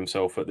prove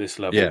himself at this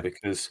level,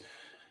 because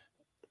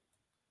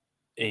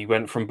he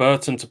went from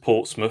Burton to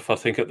Portsmouth. I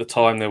think at the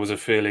time there was a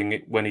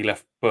feeling when he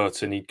left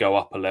Burton he'd go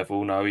up a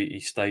level. No, he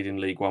stayed in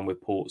League One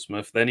with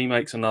Portsmouth. Then he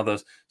makes another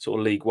sort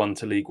of League One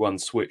to League One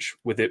switch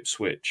with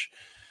Ipswich.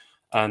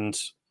 And a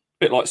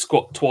bit like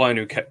Scott Twine,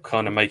 who kept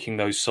kind of making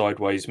those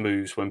sideways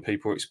moves when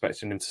people were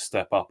expecting him to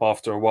step up.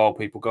 After a while,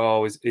 people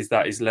go, oh, is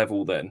that his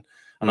level then?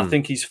 And I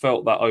think he's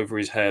felt that over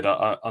his head.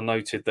 I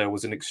noted there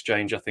was an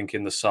exchange, I think,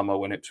 in the summer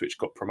when Ipswich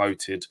got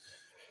promoted.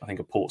 I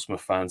think a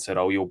Portsmouth fan said,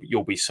 oh,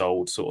 you'll be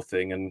sold, sort of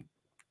thing. And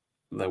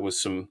there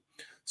was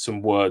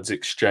some words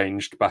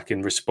exchanged back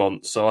in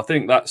response. So I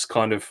think that's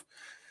kind of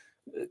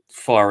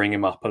firing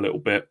him up a little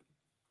bit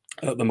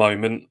at the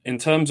moment. In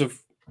terms of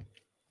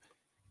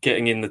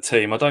getting in the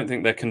team, I don't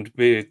think there can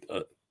be...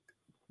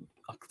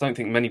 I don't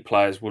think many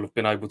players will have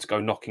been able to go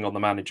knocking on the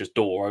manager's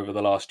door over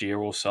the last year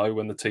or so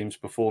when the team's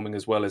performing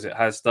as well as it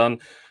has done.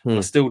 And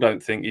I still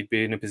don't think he'd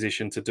be in a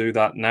position to do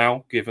that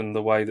now, given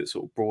the way that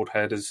sort of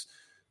Broadhead has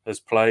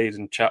played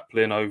and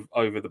Chaplin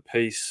over the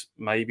piece.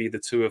 Maybe the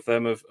two of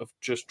them have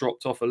just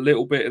dropped off a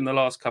little bit in the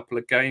last couple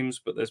of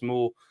games, but there's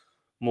more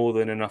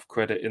than enough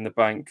credit in the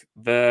bank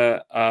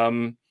there.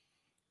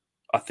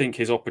 I think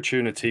his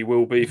opportunity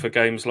will be for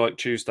games like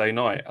Tuesday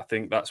night. I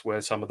think that's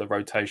where some of the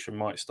rotation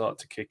might start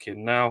to kick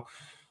in now.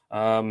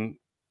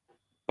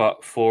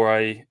 But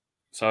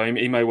so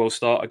he may well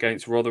start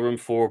against Rotherham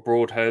for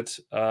Broadhead.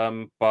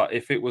 But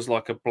if it was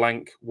like a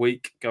blank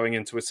week going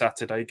into a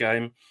Saturday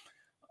game,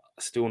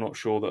 still not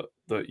sure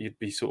that you'd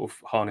be sort of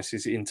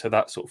harnesses into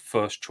that sort of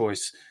first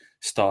choice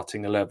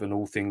starting 11,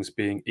 all things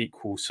being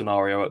equal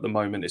scenario at the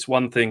moment. It's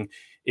one thing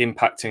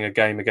impacting a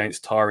game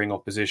against tiring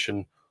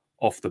opposition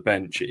off the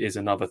bench. It is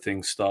another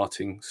thing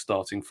starting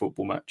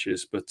football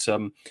matches. But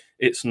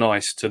it's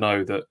nice to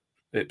know that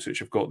Ipswich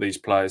have got these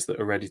players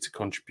that are ready to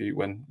contribute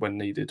when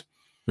needed.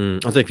 I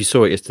don't know if you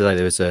saw it yesterday.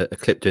 There was a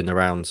clip doing the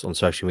rounds on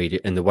social media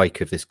in the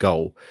wake of this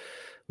goal,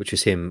 which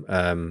was him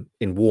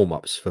in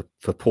warm-ups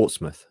for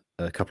Portsmouth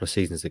a couple of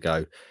seasons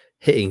ago,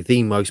 hitting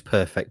the most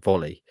perfect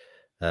volley.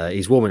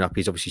 He's warming up.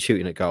 He's obviously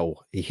shooting at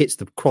goal. He hits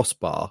the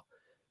crossbar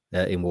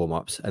in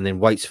warm-ups and then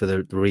waits for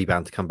the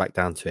rebound to come back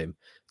down to him,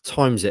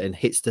 times it and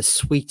hits the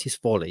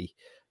sweetest volley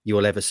you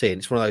will ever see. And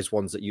it's one of those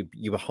ones that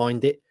you're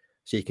behind it,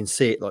 so you can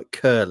see it like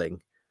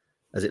curling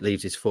as it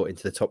leaves his foot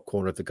into the top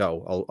corner of the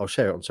goal. I'll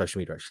share it on social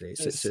media, actually.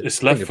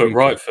 It's left foot,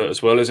 right foot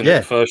as well, isn't it?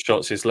 The first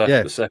shot's his left,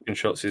 the second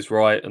shot's his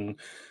right. And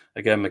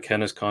again,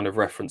 McKenna's kind of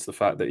referenced the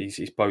fact that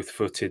he's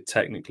both-footed,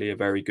 technically a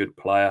very good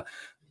player.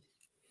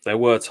 There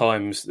were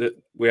times that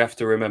we have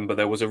to remember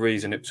there was a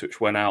reason Ipswich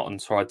went out and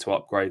tried to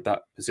upgrade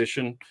that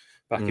position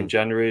back in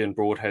January, and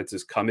Broadhead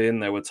has come in.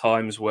 There were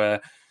times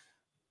where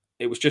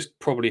it was just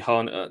probably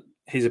hard.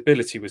 His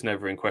ability was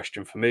never in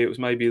question for me. It was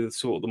maybe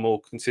the more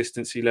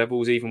consistency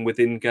levels, even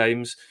within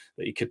games,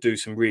 that he could do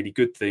some really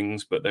good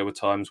things. But there were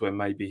times where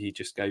maybe he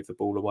just gave the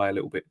ball away a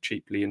little bit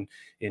cheaply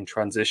in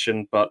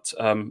transition. But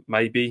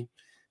maybe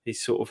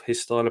his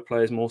style of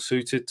play is more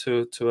suited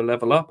to a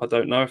level up. I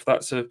don't know if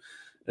that's a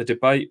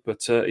debate,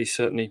 but he's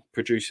certainly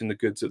producing the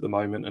goods at the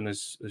moment. And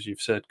as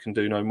you've said, can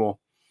do no more.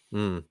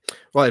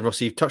 Right,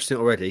 Ross, you've touched on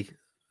it already.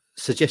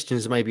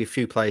 Suggestions, maybe a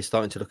few players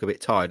starting to look a bit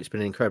tired. It's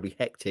been an incredibly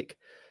hectic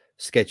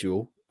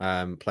schedule,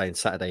 playing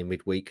Saturday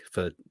midweek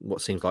for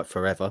what seems like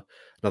forever.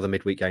 Another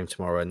midweek game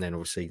tomorrow, and then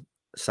obviously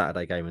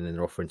Saturday game, and then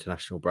they're off for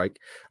international break.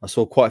 I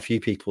saw quite a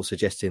few people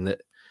suggesting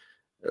that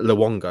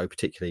Luongo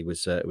particularly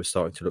was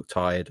starting to look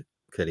tired.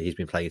 Clearly, he's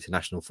been playing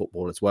international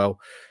football as well,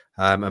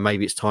 and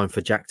maybe it's time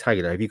for Jack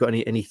Taylor. Have you got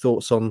any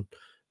thoughts on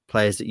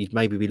players that you'd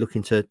maybe be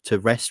looking to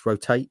rest,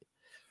 rotate?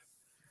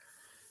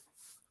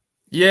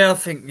 Yeah, I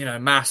think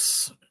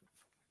Mass.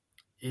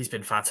 He's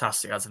been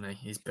fantastic, hasn't he?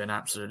 He's been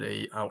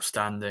absolutely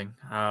outstanding.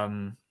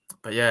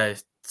 But yeah,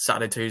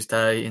 Saturday,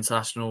 Tuesday,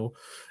 international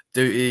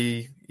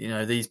Duty,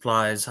 these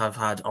players have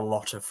had a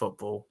lot of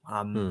football.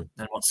 And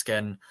once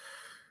again,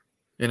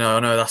 I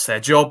know that's their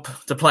job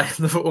to play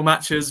in the football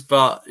matches,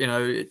 but,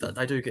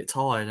 they do get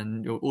tired,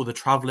 and all the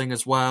travelling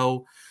as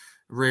well,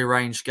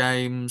 rearranged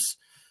games.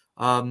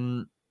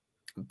 But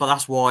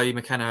that's why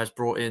McKenna has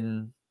brought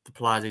in the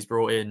players he's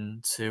brought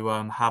in to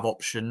have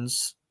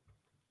options,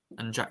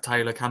 and Jack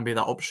Taylor can be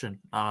that option.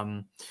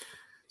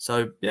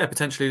 So, yeah,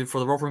 potentially for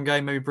the Rotherham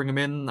game, maybe bring him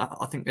in.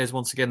 I think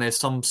there's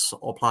some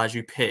sort of players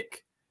you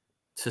pick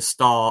to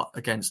start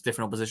against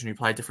different opposition who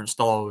play different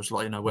styles.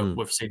 Like,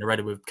 we've seen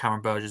already with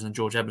Cameron Burgess and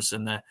George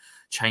Emerson, they're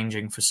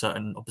changing for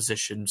certain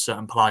opposition,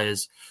 certain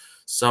players.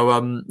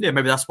 So,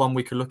 maybe that's one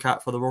we could look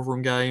at for the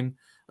Rotherham game.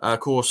 Of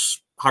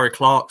course, Harry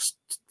Clark's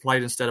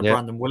played instead of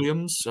Brandon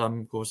Williams.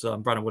 Of course,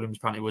 Brandon Williams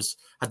apparently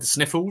had the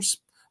sniffles.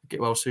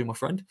 Get well soon, my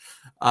friend.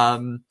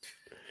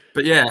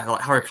 But yeah,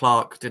 like Harry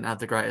Clark didn't have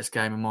the greatest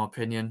game in my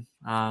opinion.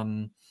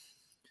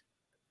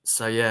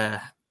 So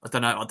yeah, I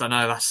don't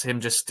know. That's him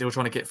just still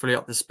trying to get fully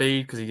up to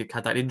speed because he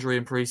had that injury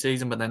in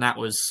pre-season. But then that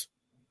was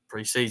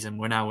pre-season.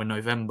 We're now in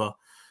November.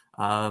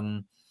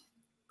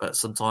 But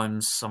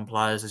sometimes some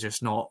players are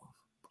just not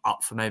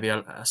up for maybe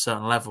a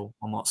certain level.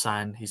 I'm not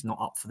saying he's not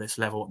up for this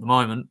level at the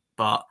moment,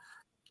 but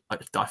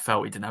I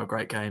felt he didn't have a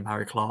great game,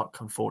 Harry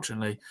Clark,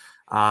 unfortunately.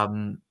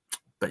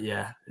 But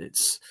yeah,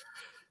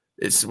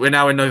 we're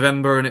now in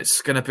November, and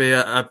it's going to be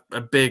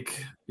a big.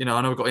 I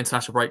know we've got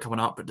international break coming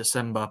up, but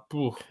December,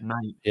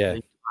 mate,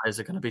 these players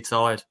are going to be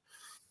tired.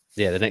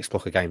 Yeah, the next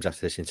block of games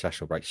after this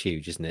international break is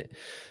huge, isn't it?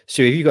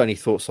 Stu, have you got any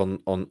thoughts on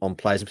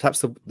players and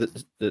perhaps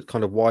the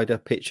kind of wider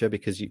picture?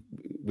 Because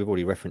we've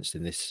already referenced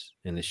in this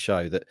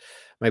show that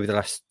maybe the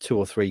last 2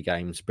 or 3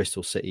 games,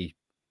 Bristol City,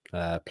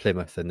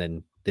 Plymouth, and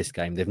then this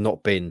game, they've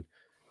not been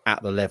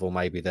at the level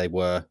maybe they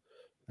were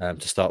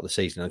to start the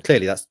season, and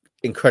clearly that's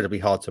incredibly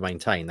hard to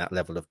maintain that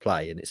level of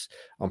play, and it's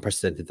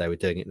unprecedented they were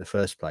doing it in the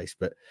first place.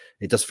 But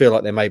it does feel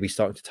like they may be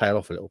starting to tail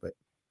off a little bit.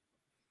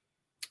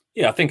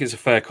 Yeah, I think it's a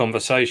fair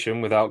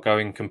conversation without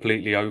going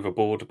completely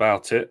overboard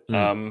about it.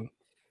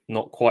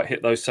 Not quite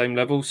hit those same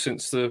levels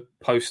since the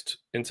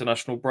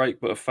post-international break,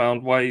 but have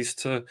found ways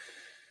to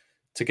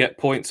get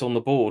points on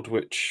the board,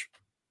 which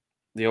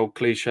the old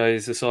cliche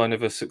is a sign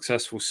of a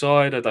successful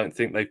side. I don't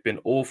think they've been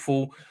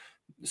awful.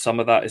 Some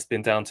of that has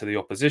been down to the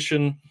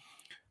opposition.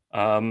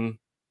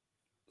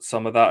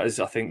 Some of that is,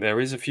 I think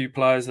there is a few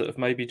players that have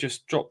maybe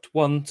just dropped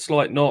one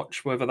slight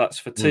notch, whether that's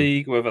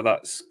fatigue, whether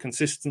that's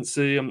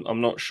consistency,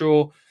 I'm not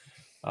sure.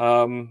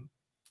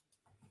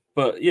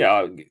 But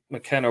yeah,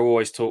 McKenna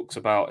always talks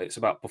about it's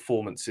about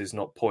performances,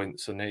 not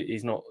points, and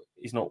he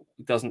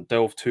doesn't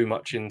delve too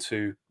much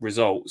into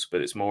results,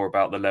 but it's more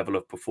about the level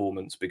of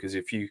performance. Because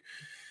if you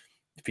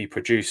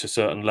produce a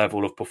certain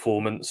level of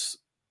performance,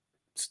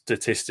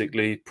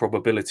 statistically,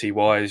 probability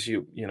wise,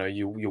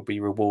 you'll be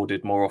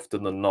rewarded more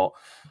often than not.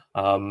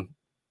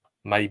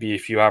 Maybe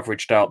if you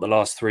averaged out the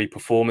last 3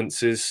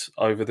 performances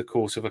over the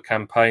course of a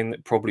campaign,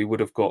 that probably would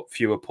have got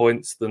fewer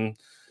points than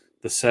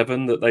the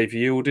 7 that they've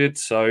yielded.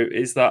 So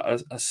is that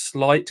a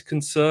slight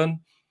concern?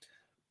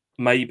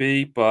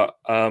 Maybe, but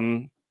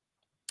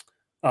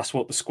that's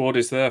what the squad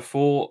is there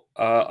for.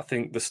 I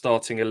think the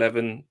starting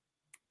 11,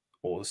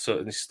 or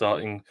certainly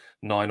starting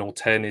 9 or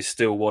 10, is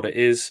still what it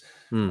is.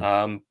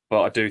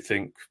 But I do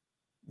think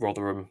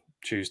Rotherham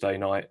Tuesday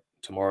night,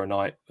 tomorrow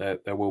night,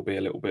 there will be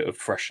a little bit of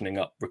freshening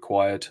up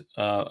required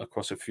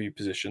across a few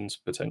positions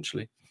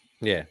potentially.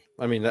 Yeah,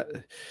 I mean, that,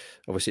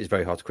 obviously it's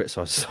very hard to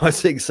criticise a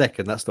sitting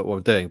second. That's not what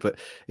I'm doing, but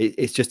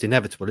it's just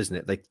inevitable,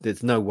 isn't it?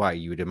 There's no way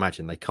you would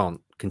imagine they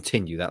can't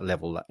continue that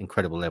level, that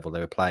incredible level they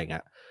were playing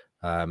at,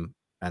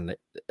 and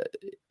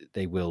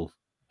they will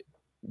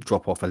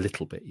drop off a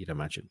little bit, you'd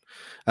imagine.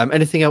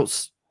 Anything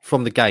else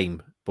from the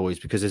game, boys?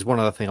 Because there's one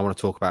other thing I want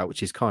to talk about,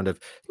 which is kind of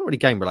not really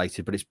game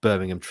related, but it's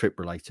Birmingham trip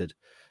related.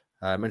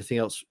 Anything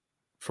else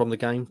from the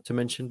game to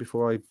mention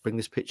before I bring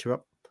this picture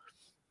up?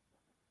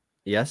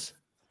 Yes.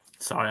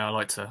 Sorry,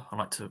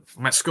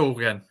 I'm at school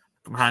again.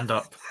 Put my hand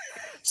up.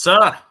 Sir,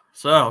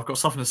 I've got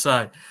something to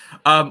say.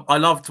 I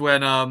loved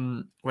when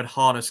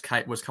Harness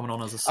Kate was coming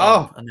on as a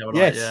sub, and they were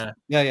like,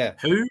 yeah.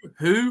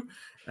 Who?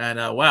 And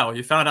wow,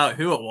 you found out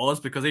who it was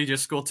because he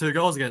just scored 2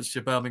 goals against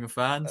your Birmingham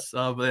fans.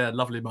 But yeah,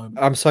 lovely moment.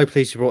 I'm so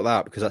pleased you brought that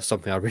up because that's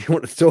something I really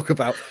wanted to talk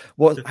about.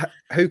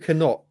 Who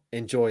cannot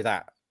enjoy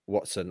that,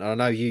 Watson? And I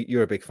know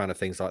you're a big fan of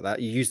things like that.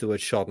 You used the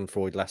word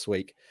schadenfreude last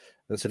week.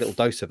 That's a little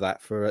dose of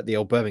that for the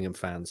old Birmingham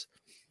fans.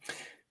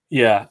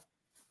 Yeah,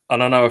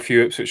 and I know a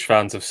few Ipswich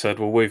fans have said,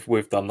 well,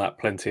 we've done that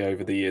plenty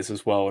over the years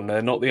as well, and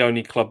they're not the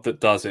only club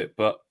that does it,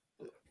 but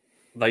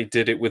they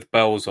did it with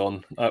bells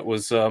on. That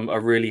was a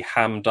really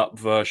hammed up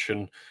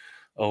version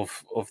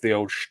of the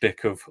old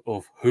shtick of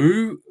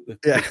who the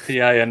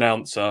PA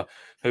announcer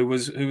who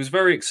was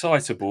very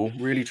excitable.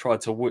 Really tried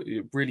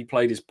to really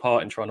played his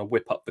part in trying to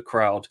whip up the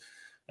crowd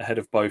ahead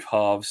of both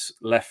halves.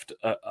 Left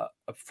a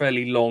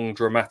fairly long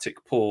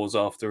dramatic pause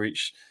after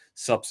each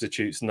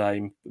substitute's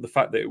name. The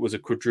fact that it was a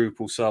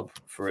quadruple sub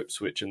for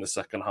Ipswich in the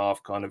second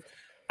half kind of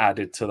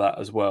added to that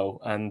as well,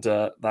 and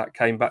that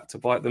came back to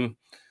bite them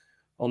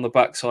on the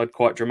backside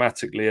quite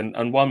dramatically.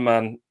 And one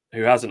man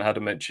who hasn't had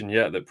a mention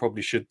yet that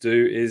probably should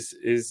do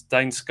is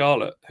Dane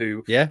Scarlett,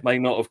 who may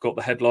not have got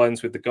the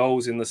headlines with the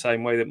goals in the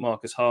same way that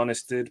Marcus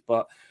Harness did,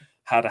 but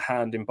had a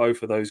hand in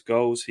both of those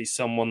goals. He's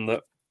someone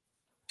that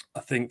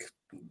I think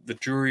the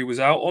jury was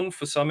out on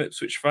for some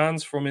Ipswich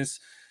fans from his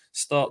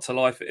start to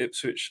life at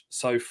Ipswich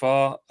so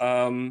far.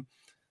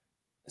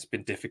 It's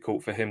been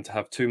difficult for him to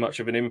have too much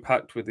of an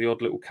impact with the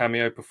odd little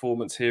cameo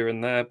performance here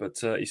and there, but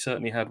he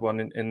certainly had one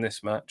in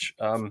this match.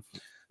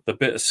 The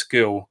bit of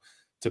skill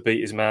to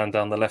beat his man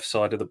down the left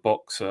side of the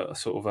box, a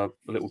sort of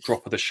a little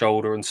drop of the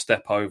shoulder and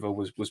step over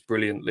was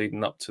brilliant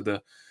leading up to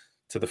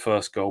the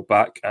first goal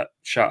back.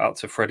 Shout out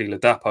to Freddie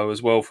Ladapo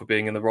as well for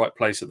being in the right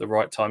place at the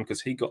right time,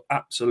 because he got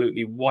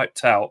absolutely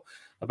wiped out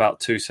about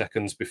 2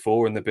 seconds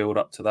before in the build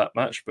up to that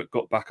match, but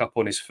got back up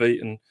on his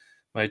feet and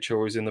made sure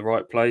he was in the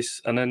right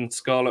place. And then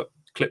Scarlett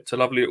clipped a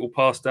lovely little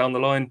pass down the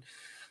line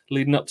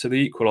leading up to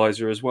the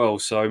equaliser as well.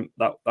 So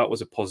that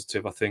was a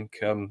positive, I think.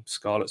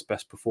 Scarlett's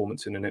best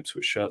performance in an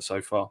Ipswich shirt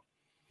so far.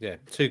 Yeah,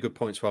 2 good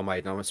points well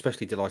made. And I'm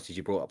especially delighted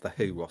you brought up the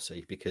Who,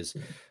 Rossi, because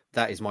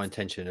that is my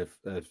intention of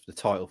the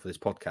title for this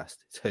podcast.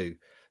 It's Who.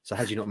 So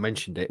had you not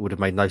mentioned it, it would have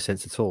made no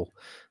sense at all.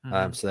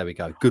 So there we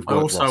go. Good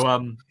work,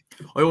 Rossi.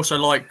 I also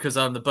like, because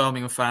the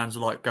Birmingham fans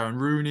were like going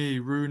Rooney,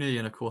 Rooney,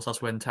 and of course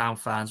that's when Town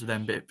fans were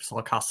then a bit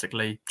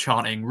sarcastically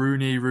chanting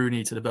Rooney,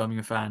 Rooney to the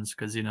Birmingham fans,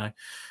 because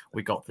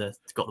we got the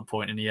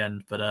point in the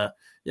end. But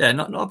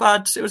not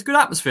bad. It was a good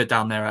atmosphere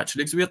down there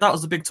actually, because that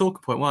was the big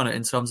talking point, wasn't it?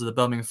 In terms of the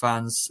Birmingham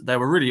fans, they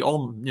were really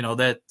on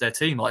their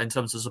team, like in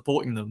terms of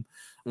supporting them.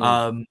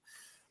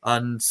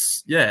 And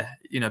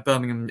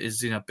Birmingham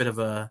is a bit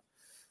of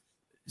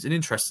it's an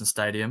interesting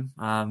stadium.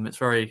 It's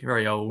very,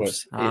 very old. Well,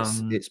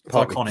 it's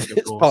iconic.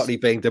 It's partly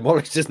being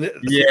demolished, isn't it?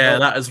 Yeah,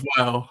 that as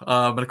well.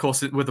 But of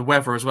course, with the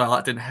weather as well,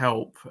 that didn't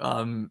help.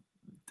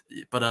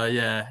 It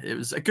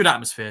was a good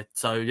atmosphere.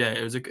 So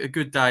it was a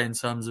good day in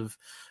terms of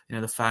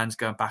the fans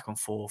going back and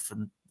forth,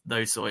 and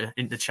those sort of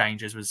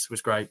interchanges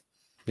was great.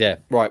 Yeah,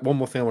 right. One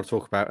more thing I want to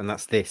talk about, and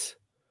that's this.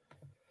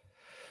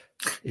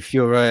 If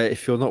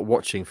you're not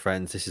watching,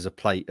 friends, this is a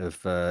plate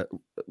of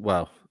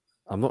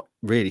I'm not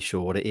really sure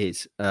what it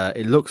is.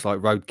 It looks like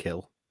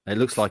roadkill. It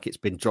looks like it's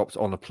been dropped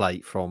on a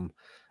plate from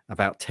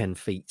about 10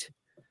 feet.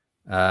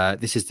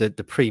 This is the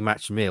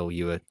pre-match meal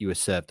you were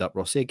served up,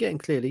 Rossi. Again,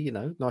 clearly,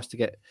 nice to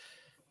get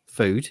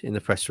food in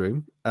the press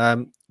room.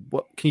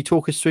 What can you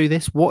talk us through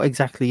this? What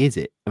exactly is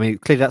it? I mean,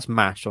 clearly that's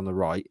mash on the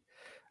right,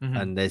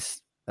 and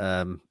there's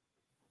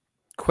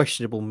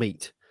questionable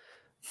meat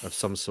of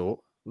some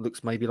sort.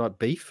 Looks maybe like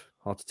beef.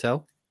 Hard to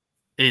tell.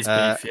 It is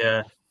beef,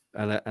 yeah.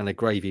 And a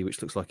gravy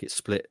which looks like it's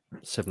split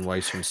 7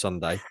 ways from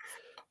Sunday.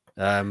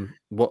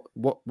 What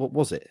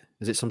was it?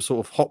 Is it some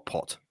sort of hot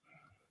pot?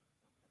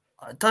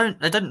 They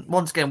didn't.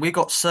 Once again, we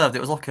got served. It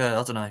was like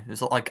it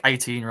was like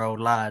 18-year-old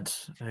lad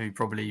who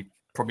probably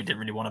didn't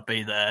really want to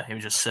be there. He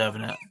was just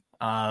serving it.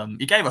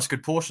 He gave us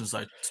good portions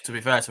though, to be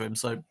fair to him.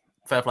 So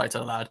fair play to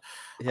the lad.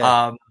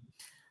 Yeah.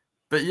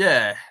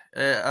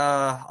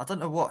 I don't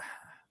know what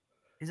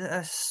is it.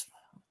 I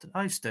don't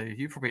know, Stu.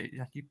 You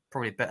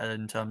probably better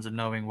in terms of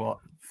knowing what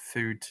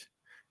food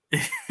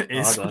is.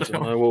 I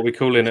don't know what we're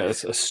calling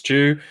it. A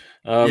stew.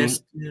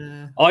 Yes,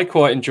 yeah. I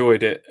quite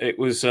enjoyed it. It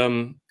was.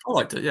 I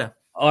liked it. Yeah.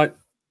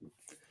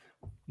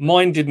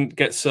 Mine didn't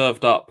get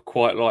served up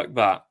quite like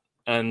that.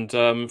 And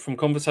from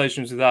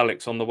conversations with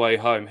Alex on the way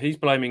home, he's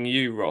blaming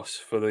you, Ross,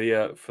 for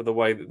the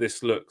way that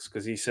this looks,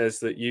 because he says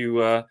that you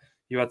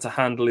had to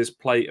handle his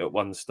plate at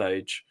one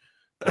stage.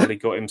 And he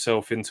got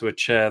himself into a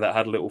chair that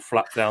had a little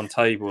flap down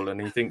table, and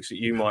he thinks that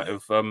you might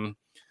have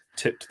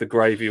tipped the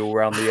gravy all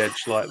around the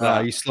edge like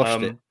that. You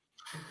sloshed it.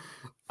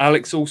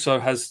 Alex also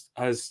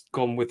has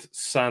gone with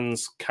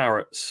sans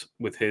carrots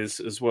with his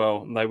as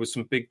well. And there were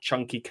some big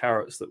chunky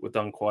carrots that were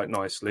done quite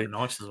nicely. Very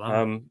nice as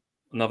well.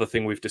 Another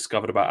thing we've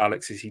discovered about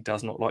Alex is he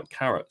does not like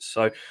carrots.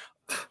 So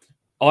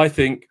I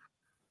think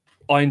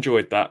I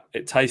enjoyed that.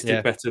 It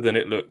tasted better than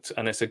it looked,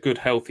 and it's a good,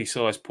 healthy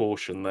size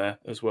portion there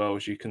as well,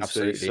 as you can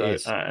see. So,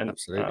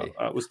 absolutely,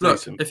 that was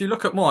decent. If you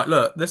look at mine,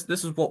 this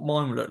is what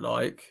mine would look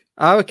like.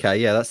 Oh, okay,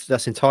 yeah,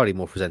 that's entirely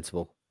more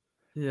presentable.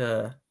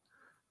 Yeah,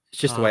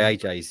 it's just the way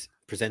AJ's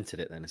presented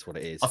it. Then is what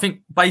it is. I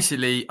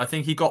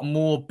think he got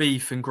more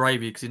beef and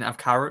gravy because he didn't have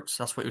carrots.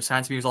 That's what he was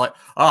saying to me. He was like,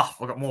 I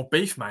got more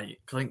beef, mate,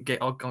 because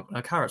I got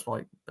no carrots.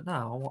 Like, but no,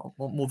 I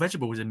want more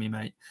vegetables in me,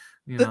 mate.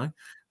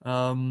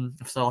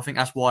 So I think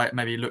that's why it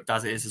maybe looked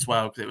as it is as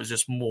well, because it was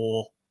just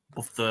more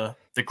of the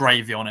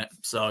gravy on it.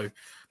 So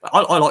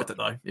I liked it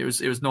though. It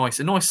was nice,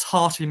 a nice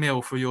hearty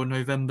meal for your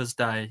November's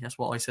day. That's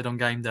what I said on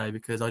game day,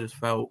 because I just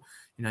felt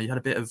you had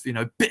a bit of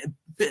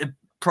bit of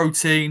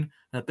protein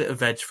and a bit of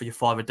veg for your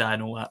 5 a day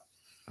and all that.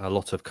 A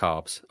lot of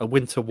carbs, a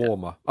winter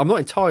warmer. I'm not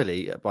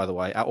entirely, by the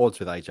way, at odds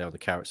with AJ on the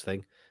carrots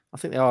thing. I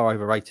think they are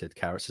overrated,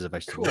 carrots as a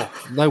vegetable.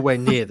 Cool. Nowhere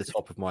near the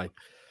top of my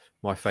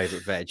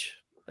favourite veg.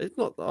 It's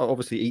not, I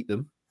obviously eat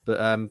them, but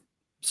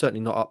certainly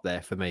not up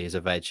there for me as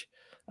a veg,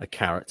 a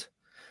carrot.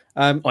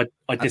 I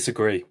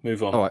disagree.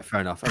 Move on. All right,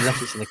 fair enough.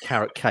 Unless it's in a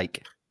carrot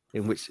cake.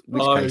 in which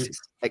No. case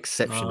it's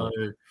exceptional.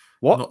 No.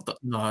 What?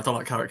 No, I don't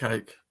like carrot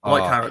cake. I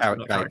like carrots, carrot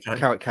not cake. carrot cake.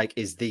 Carrot cake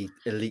is the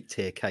elite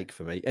tier cake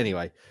for me.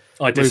 Anyway,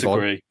 I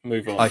disagree.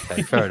 Move on.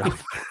 Okay, fair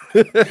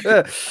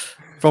enough.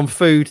 From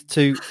food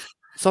to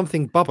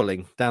something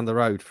bubbling down the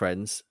road,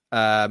 friends.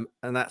 And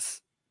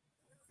that's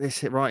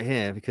this right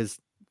here, because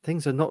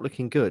things are not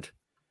looking good,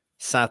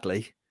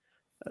 sadly,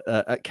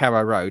 at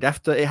Carrow Road.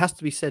 After, it has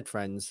to be said,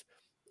 friends,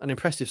 an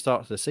impressive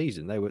start to the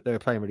season. They were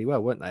playing really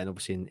well, weren't they? And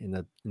obviously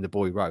in the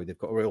Boy Road, they've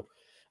got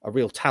a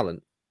real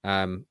talent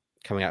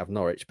coming out of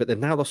Norwich. But they've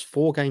now lost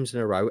 4 games in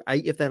a row,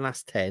 8 of their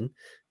last 10,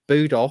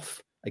 booed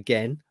off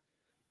again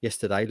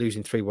yesterday,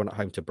 losing 3-1 at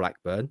home to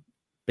Blackburn.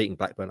 Beating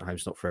Blackburn at home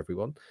is not for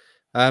everyone.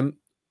 And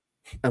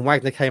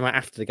Wagner came out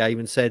after the game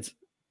and said,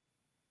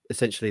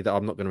 essentially, that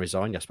I'm not going to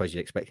resign. I suppose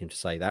you'd expect him to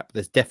say that, but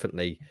there's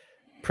definitely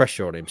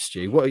pressure on him,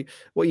 Stu. What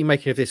are you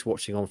making of this,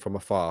 watching on from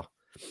afar?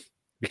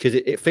 Because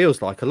it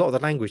feels like a lot of the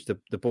language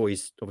the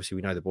boys, obviously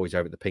we know the boys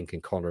over at the Pink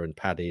and Connor and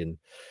Paddy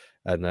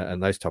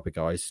and those type of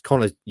guys.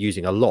 Connor's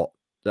using a lot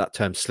that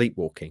term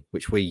sleepwalking,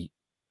 which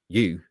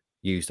you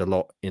used a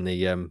lot in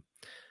the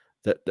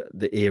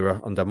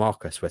era under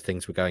Marcus, where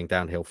things were going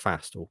downhill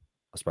fast, or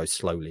I suppose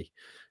slowly.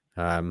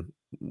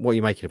 What are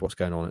you making of what's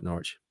going on at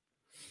Norwich?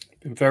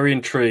 Been very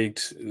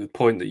intrigued. The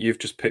point that you've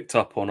just picked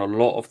up on, a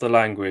lot of the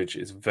language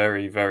is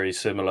very, very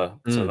similar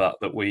to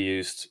that we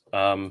used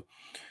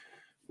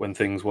when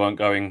things weren't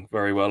going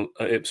very well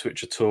at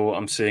Ipswich at all.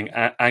 I'm seeing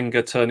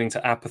anger turning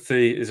to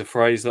apathy is a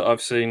phrase that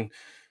I've seen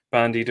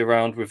bandied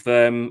around with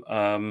them.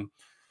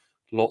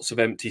 Lots of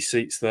empty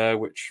seats there,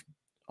 which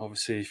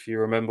obviously, if you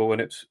remember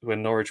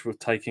when Norwich were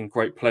taking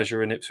great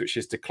pleasure in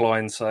Ipswich's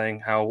decline, saying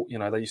how,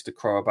 they used to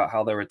crow about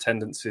how their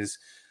attendances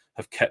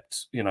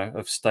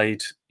have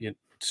stayed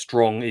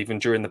strong even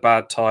during the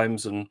bad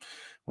times, and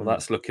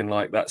that's looking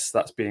like that's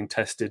being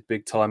tested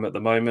big time at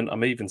the moment.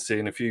 I'm even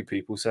seeing a few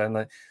people saying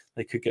that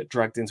they could get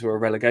dragged into a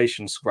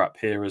relegation scrap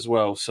here as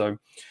well. So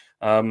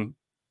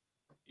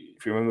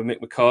if you remember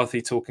Mick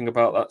McCarthy talking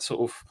about that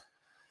sort of,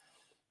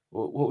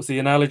 what was the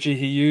analogy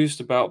he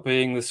used about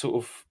being the sort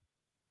of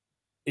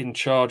in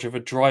charge of a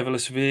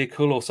driverless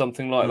vehicle or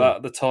something like that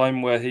at the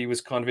time, where he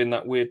was kind of in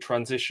that weird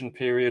transition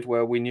period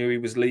where we knew he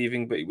was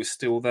leaving, but he was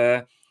still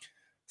there.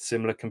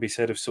 Similar can be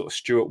said of sort of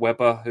Stuart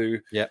Webber, who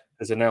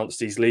has announced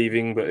he's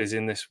leaving, but is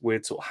in this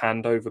weird sort of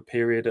handover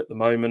period at the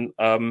moment.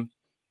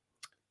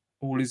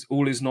 All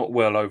is not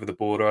well over the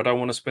border. I don't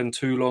want to spend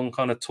too long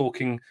kind of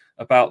talking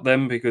about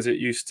them, because it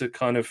used to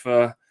kind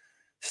of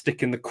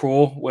stick in the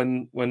craw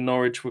when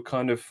Norwich were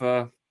kind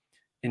of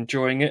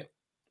enjoying it,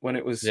 when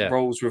it was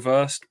roles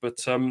reversed. But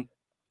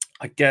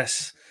I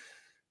guess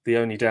the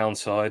only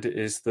downside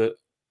is that,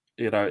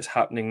 it's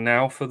happening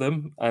now for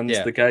them, and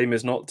the game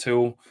is not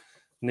till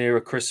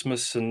nearer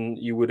Christmas, and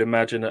you would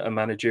imagine that a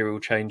managerial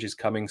change is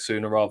coming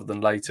sooner rather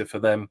than later for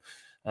them.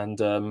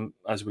 And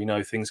as we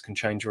know, things can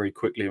change very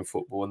quickly in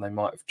football, and they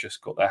might have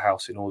just got their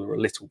house in order a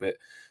little bit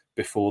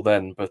before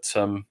then. But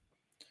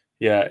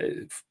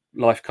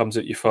life comes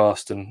at you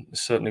fast, and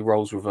certainly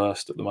roles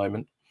reversed at the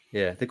moment.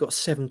 Yeah, they've got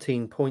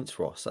 17 points,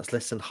 Ross. That's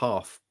less than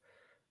half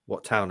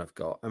what Town have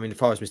got. I mean,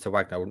 if I was Mr.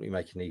 Wagner, I wouldn't be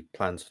making any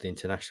plans for the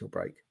international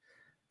break.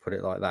 Put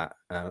it like that.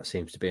 It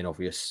seems to be an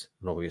obvious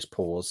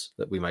pause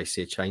that we may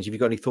see a change. Have you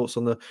got any thoughts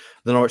on the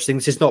Norwich thing?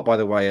 This is not, by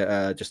the way,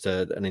 just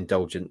an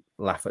indulgent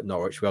laugh at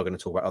Norwich. We are going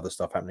to talk about other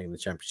stuff happening in the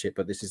Championship,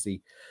 but this is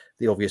the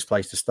obvious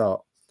place to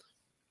start.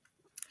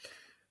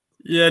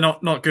 Yeah,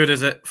 not good,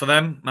 is it, for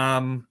them?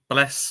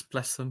 Bless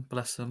them.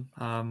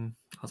 I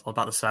was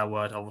about to say a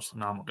word. I'm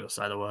not going to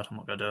say the word. I'm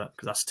not going to do it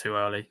because that's too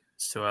early.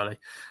 It's too early.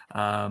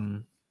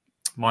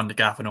 Mind the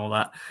gap and all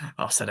that.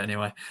 I said it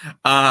anyway.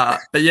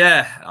 But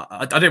yeah,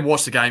 I didn't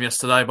watch the game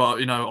yesterday, but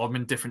I'm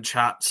in different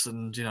chats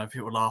and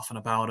people were laughing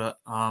about it.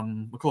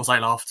 Of course, they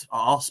laughed at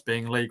us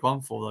being League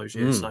One for those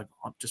years. So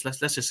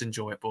let's just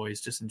enjoy it,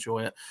 boys. Just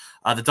enjoy it.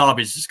 The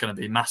derby's just going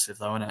to be massive,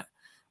 though, isn't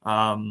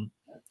it?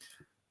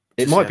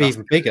 It might be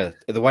even bigger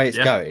the way it's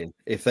going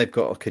if they've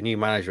got a new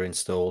manager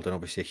installed, and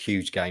obviously a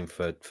huge game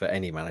for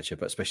any manager,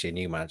 but especially a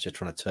new manager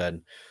trying to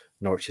turn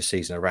Norwich's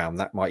season around.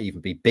 That might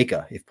even be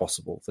bigger, if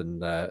possible,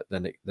 than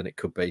it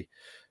could be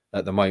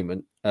at the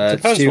moment.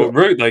 Depends what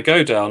route they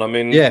go down. I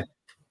mean,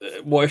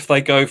 what if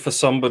they go for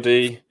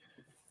somebody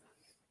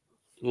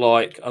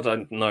like, I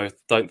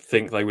don't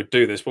think they would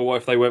do this, but what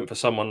if they went for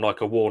someone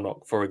like a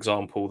Warnock, for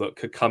example, that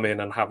could come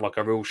in and have like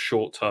a real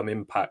short-term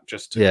impact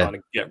just to kind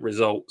of get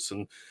results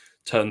and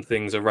turn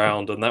things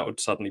around, and that would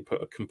suddenly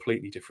put a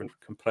completely different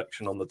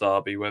complexion on the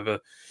derby. Whether,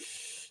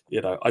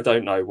 I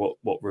don't know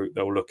what route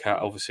they'll look at.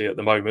 Obviously, at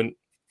the moment,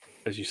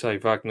 as you say,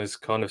 Wagner's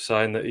kind of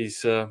saying that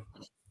he's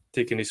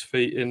digging his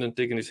feet in and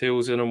digging his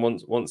heels in and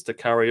wants to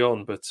carry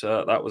on. But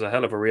that was a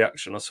hell of a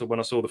reaction. When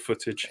I saw the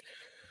footage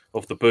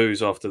of the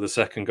boos after the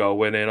second goal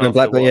went in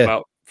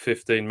about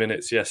 15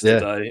 minutes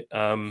yesterday.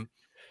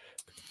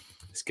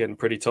 It's getting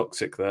pretty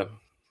toxic there.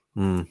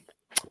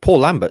 Paul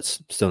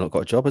Lambert's still not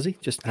got a job, has he?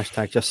 Just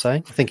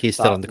saying. I think he's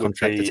still under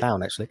contract to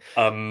Town, actually.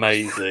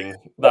 Amazing.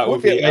 That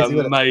would be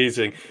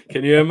amazing.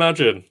 Can you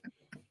imagine?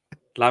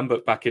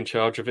 Lambert back in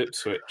charge of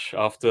Ipswich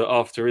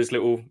after his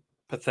little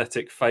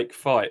pathetic fake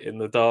fight in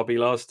the derby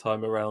last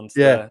time around.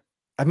 Yeah. There.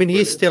 I mean, he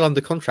Brilliant. is still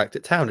under contract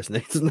at Town, isn't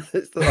he?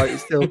 It's like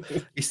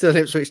he's still an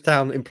Ipswich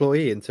Town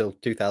employee until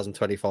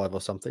 2025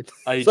 or something.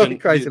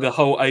 Agent, the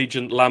whole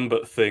Agent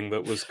Lambert thing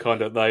that was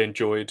kind of they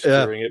enjoyed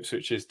during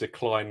Ipswich's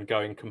decline,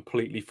 going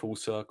completely full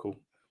circle.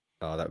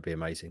 Oh, that would be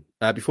amazing.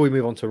 Before we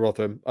move on to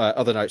Rotherham,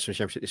 other notes from the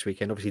Championship this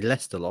weekend. Obviously,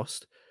 Leicester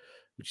lost,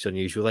 which is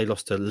unusual. They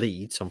lost to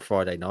Leeds on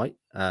Friday night.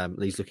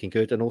 Leeds looking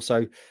good, and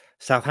also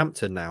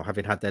Southampton now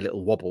having had their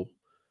little wobble.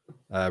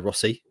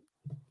 Rossi.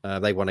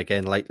 They won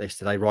again late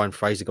yesterday. Ryan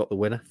Fraser got the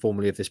winner,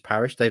 formerly of this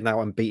parish. They've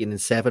now unbeaten in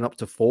 7 up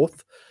to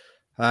 4th.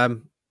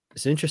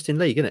 It's an interesting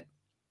league, isn't it?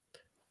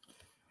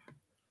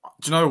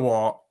 Do you know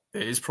what?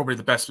 It is probably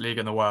the best league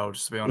in the world,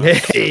 to be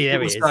honest.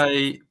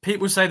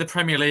 People say the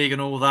Premier League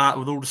and all that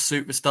with all the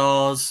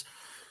superstars,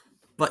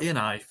 but I'm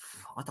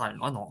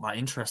not that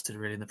interested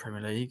really in the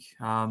Premier League.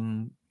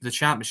 The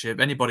Championship,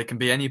 anybody can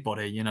be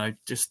anybody.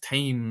 Just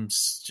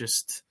teams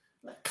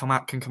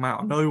can come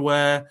out of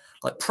nowhere.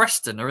 Like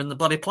Preston are in the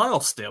bloody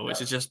playoffs still,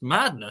 which is just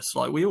madness.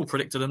 Like we all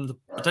predicted them to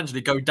potentially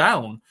go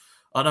down.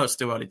 I know it's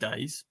still early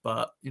days,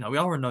 but we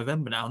are in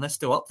November now and they're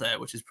still up there,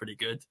 which is pretty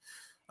good.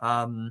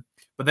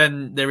 But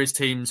then there is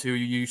teams who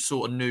you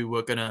sort of knew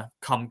were going to have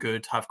come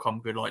good,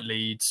 like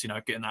Leeds,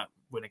 getting that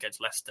win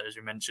against Leicester, as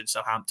you mentioned.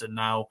 Southampton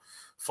now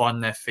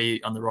finding their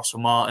feet under Russell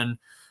Martin.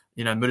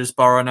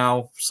 Middlesbrough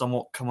now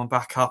somewhat coming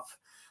back up.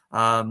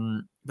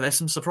 But there's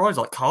some surprise,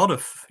 like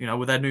Cardiff,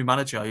 with their new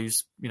manager,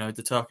 who's,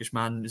 the Turkish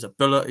man, is it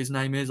Bullet, his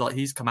name is? Like,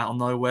 he's come out of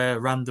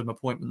nowhere, random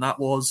appointment that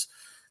was.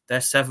 They're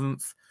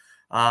 7th.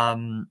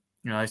 Tony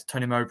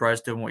Mowbray's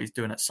doing what he's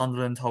doing at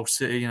Sunderland, Hull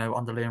City,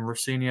 under Liam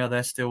Rossignol,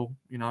 they're still,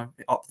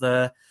 up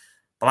there.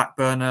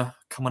 Blackburn are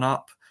coming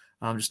up.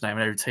 I'm just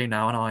naming every team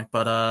now, aren't I?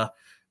 But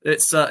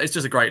it's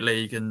just a great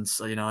league, and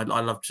I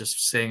love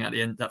just seeing at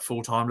the end that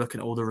full time,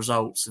 looking at all the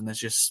results, and there's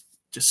just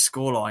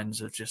score lines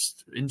of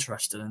just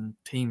interesting and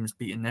teams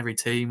beating every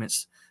team.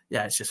 It's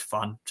just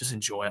fun. Just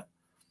enjoy it.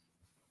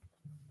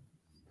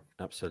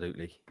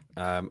 Absolutely.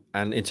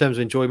 And in terms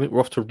of enjoyment, we're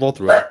off to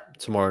Rotherham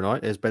tomorrow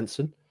night. There's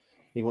Benson.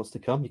 He wants to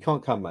come. You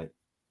can't come, mate.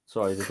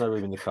 Sorry, there's no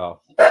room in the car.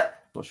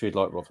 Not sure you'd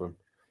like Rotherham.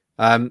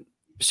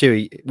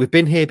 Siri, we've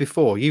been here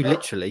before. You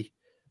literally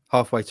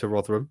halfway to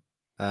Rotherham.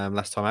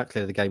 Last time out,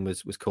 clearly the game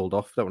was called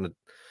off. Don't want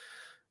to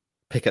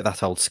pick at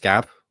that old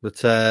scab. But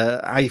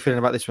how are you feeling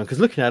about this one? Because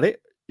looking at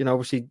it,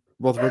 obviously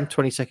Rotherham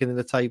 22nd in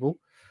the table,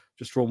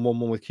 just drawn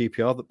 1-1 with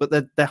QPR, but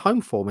their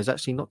home form is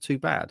actually not too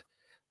bad,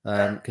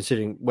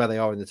 considering where they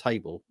are in the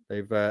table.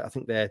 They've, I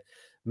think they're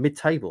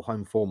mid-table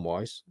home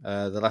form-wise.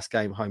 The last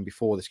game home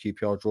before this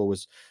QPR draw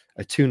was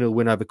a 2-0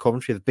 win over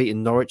Coventry. They've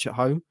beaten Norwich at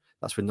home.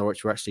 That's when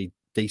Norwich were actually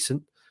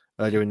decent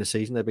earlier in the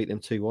season. They beat them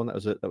 2-1.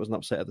 That was an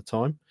upset at the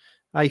time.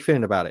 How are you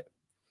feeling about it?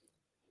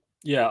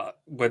 Yeah,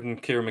 when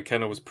Kieran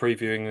McKenna was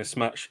previewing this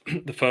match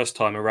the first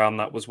time around,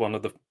 that was one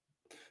of the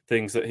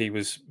things that he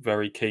was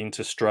very keen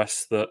to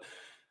stress, that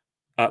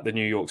at the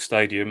New York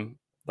Stadium,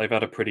 they've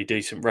had a pretty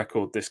decent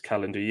record this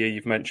calendar year.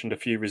 You've mentioned a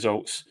few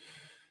results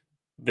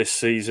this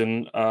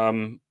season.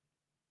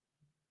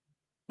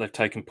 They've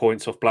taken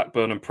points off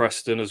Blackburn and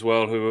Preston as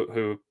well,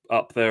 who are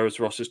up there, as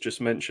Ross has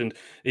just mentioned.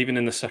 Even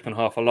in the second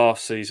half of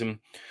last season,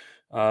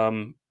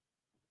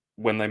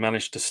 when they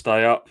managed to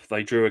stay up,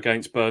 they drew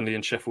against Burnley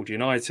and Sheffield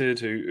United,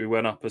 who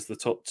went up as the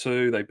top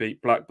 2. They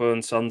beat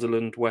Blackburn,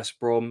 Sunderland, West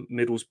Brom,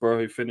 Middlesbrough,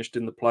 who finished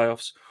in the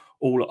playoffs,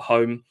 all at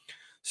home.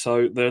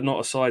 So they're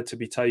not a side to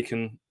be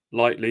taken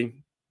lightly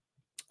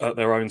at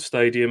their own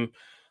stadium.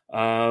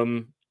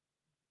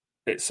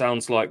 It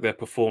sounds like their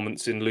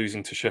performance in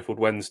losing to Sheffield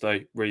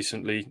Wednesday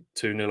recently,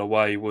 2-0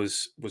 away,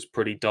 was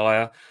pretty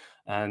dire.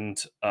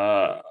 And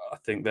I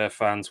think their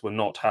fans were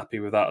not happy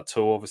with that at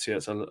all. Obviously,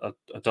 it's a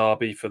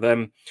derby for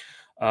them.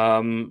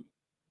 And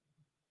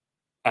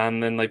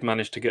then they've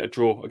managed to get a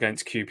draw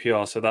against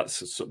QPR. So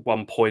that's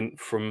 1 point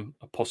from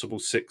a possible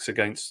 6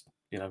 against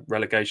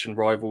relegation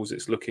rivals.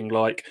 It's looking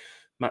like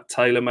Matt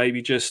Taylor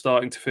maybe just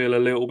starting to feel a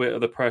little bit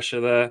of the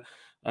pressure there.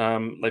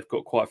 They've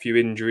got quite a few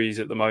injuries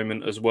at the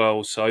moment as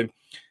well. So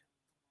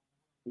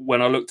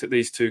when I looked at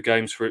these 2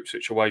 games for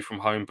Ipswich away from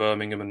home,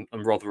 Birmingham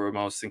and Rotherham,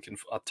 I was thinking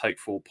I'd take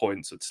 4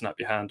 points. I'd snap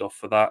your hand off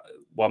for that.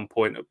 1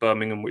 point at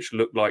Birmingham, which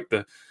looked like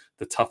the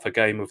tougher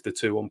game of the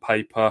 2 on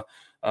paper.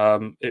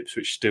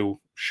 Ipswich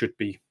still should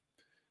be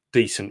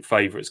decent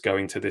favourites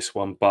going to this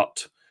one,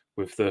 but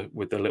with the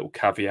little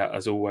caveat,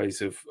 as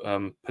always, of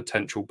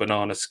potential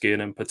banana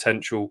skin and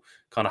potential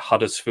kind of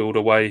Huddersfield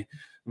away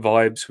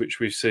vibes,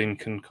 which we've seen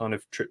can kind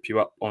of trip you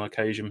up on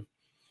occasion.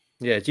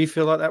 Yeah, do you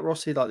feel like that,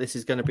 Rossi? Like this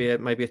is going to be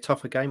maybe a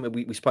tougher game?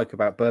 We spoke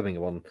about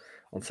Birmingham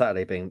on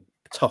Saturday being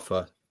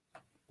tougher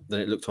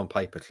than it looked on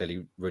paper.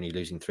 Clearly, Rooney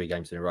losing 3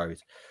 games in a row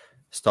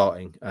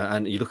starting.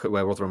 And you look at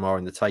where Rotherham are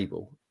in the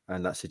table,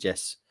 and that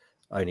suggests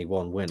only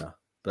 1 winner.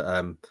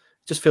 But it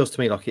just feels to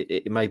me like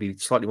it may be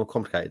slightly more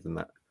complicated than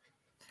that.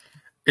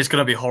 It's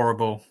going to be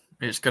horrible.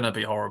 It's going to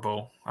be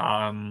horrible.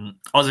 I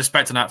was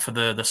expecting that for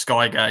the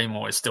Sky game,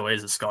 or it still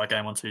is a Sky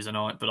game on Tuesday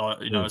night. But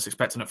I was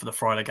expecting it for the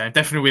Friday game.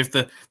 Definitely with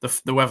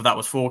the weather that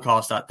was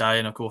forecast that day,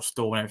 and of course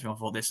storm and everything. I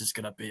thought this is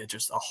going to be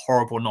just a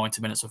horrible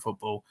 90 minutes of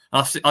football.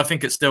 And I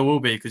think it still will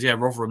be because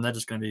Rotherham, they're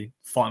just going to be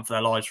fighting for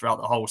their lives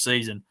throughout the whole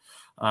season.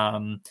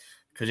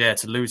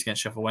 Because to lose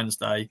against Sheffield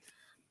Wednesday,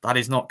 that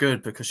is not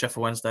good because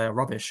Sheffield Wednesday are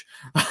rubbish,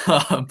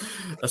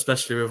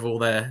 especially with all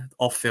their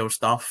off-field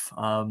stuff.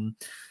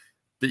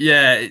 But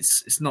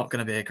it's not going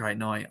to be a great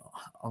night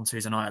on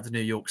Tuesday night at the New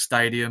York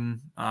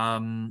Stadium.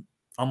 I'm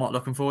not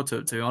looking forward to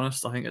it, to be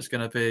honest. I think it's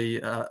going to be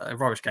a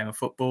rubbish game of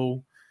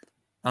football,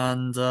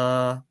 and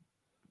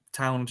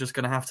Town just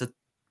going to have to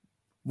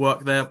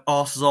work their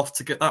arses off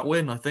to get that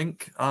win, I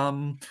think.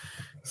 Bring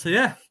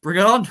it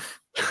on.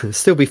 It'll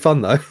still be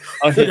fun though.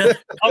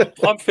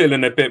 I'm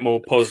feeling a bit more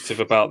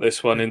positive about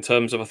this one in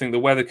terms of I think the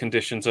weather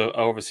conditions are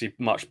obviously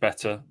much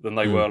better than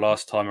they were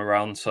last time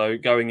around. So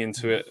going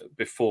into it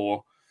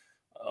before,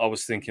 I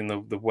was thinking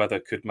the weather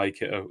could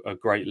make it a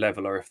great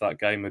leveler if that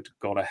game had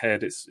gone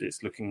ahead. It's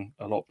looking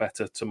a lot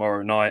better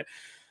tomorrow night.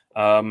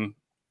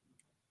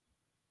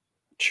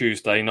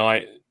 Tuesday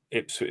night,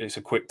 it's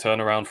a quick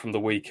turnaround from the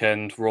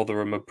weekend.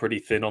 Rotherham are pretty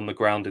thin on the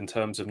ground in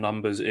terms of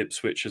numbers.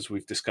 Ipswich, as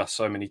we've discussed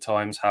so many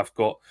times, have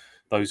got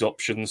those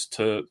options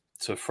to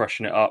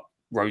freshen it up,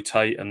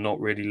 rotate, and not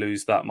really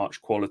lose that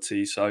much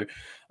quality. So,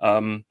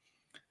 and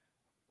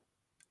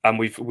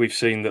we've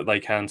seen that they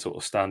can sort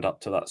of stand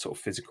up to that sort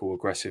of physical,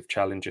 aggressive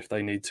challenge if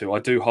they need to. I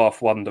do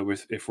half wonder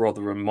if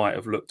Rotherham might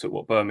have looked at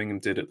what Birmingham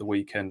did at the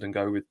weekend and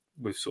go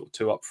with sort of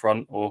two up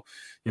front or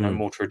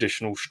more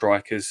traditional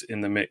strikers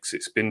in the mix.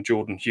 It's been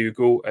Jordan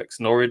Hugill,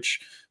 ex-Norwich,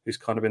 who's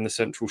kind of been the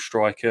central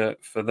striker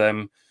for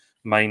them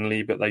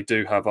mainly, but they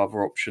do have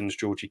other options.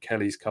 Georgie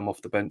Kelly's come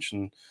off the bench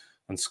and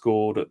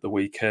scored at the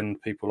weekend.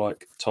 People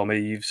like Tom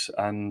Eaves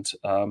and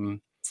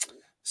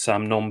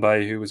Sam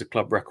Nombe, who was a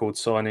club record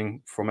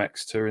signing from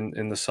Exeter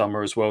in the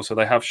summer as well. So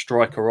they have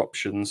striker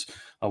options.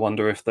 I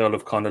wonder if they'll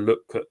have kind of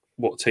looked at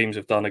what teams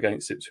have done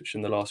against Ipswich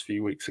in the last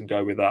few weeks and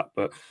go with that.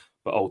 But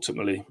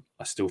ultimately,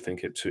 I still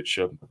think Ipswich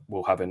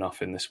will have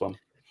enough in this one.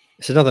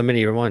 It's another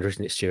mini reminder,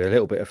 isn't it, Stu? A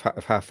little bit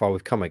of how far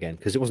we've come again,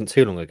 because it wasn't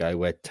too long ago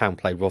where Town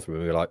played Rotherham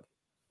and we were like,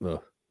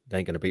 oh, they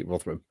ain't going to beat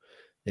Rotherham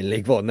in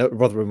League One.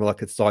 Rotherham were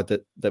like a side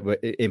that were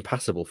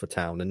impassable for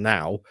Town, and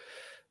now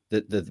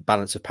the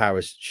balance of power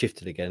has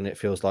shifted again, and it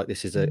feels like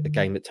this is a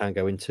game that Town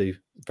go into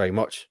very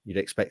much you'd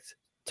expect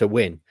to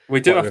win. We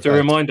do have to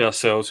remind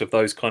ourselves of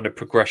those kind of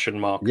progression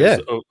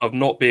markers of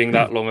not being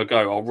that long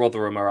ago.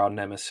 Rotherham are our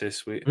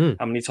nemesis.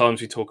 How many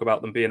times we talk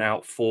about them being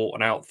outfought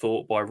and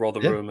outthought by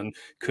Rotherham and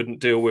couldn't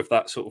deal with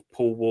that sort of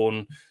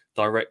Paul-worn,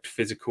 direct,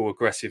 physical,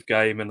 aggressive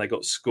game, and they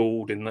got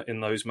schooled in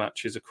those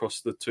matches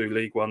across the two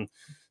League One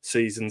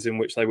seasons in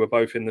which they were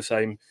both in the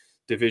same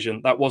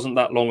division. That wasn't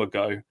that long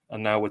ago,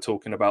 and now we're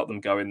talking about them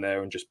going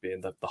there and just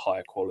being the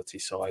higher quality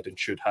side and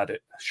should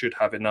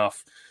have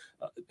enough.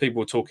 People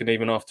were talking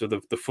even after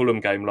the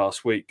Fulham game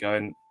last week,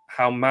 going,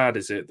 how mad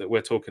is it that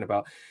we're talking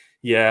about?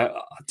 I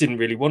didn't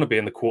really want to be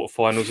in the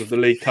quarterfinals of the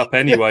League Cup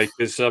anyway,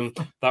 because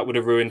that would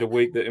have ruined a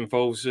week that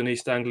involves an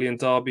East Anglian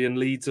derby and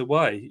Leeds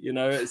away.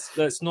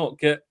 Let's not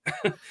get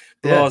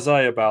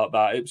blasé about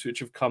that. Ipswich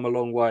have come a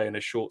long way in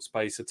a short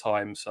space of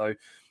time. So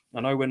I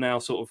know we're now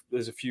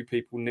there's a few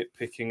people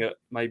nitpicking at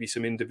maybe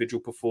some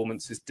individual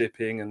performances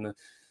dipping and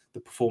the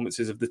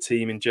performances of the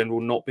team in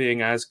general not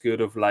being as good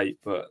of late,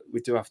 but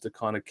we do have to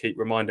kind of keep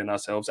reminding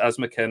ourselves, as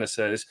McKenna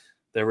says,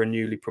 they're a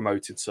newly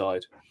promoted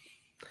side.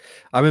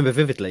 I remember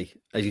vividly,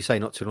 as you say,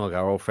 not too long ago,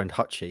 our old friend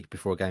Hutchie,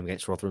 before a game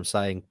against Rotherham,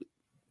 saying,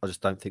 I just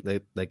don't think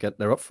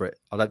they're up for it.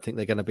 I don't think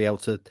they're going to be able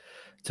to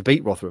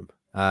beat Rotherham.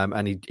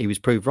 And he was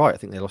proved right. I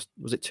think they lost,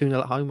 was it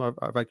 2-0 at home? I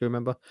vaguely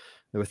remember.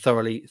 They were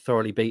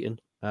thoroughly beaten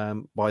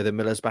by the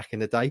Millers back in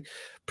the day.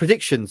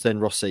 Predictions then,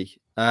 Rossi,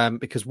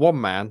 because one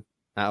man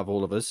out of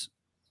all of us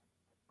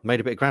made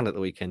a bit of ground at the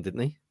weekend, didn't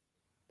he?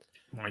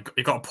 Well,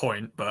 he got a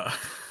point, but...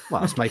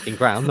 Well, that's making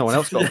ground. No one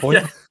else got a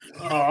point.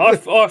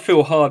 I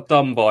feel hard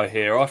done by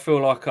here. I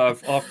feel like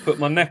I've put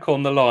my neck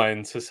on the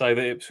line to say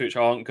that Ipswich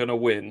aren't going to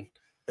win.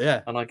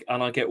 Yeah. And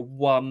I get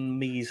one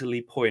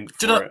measly point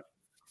for it.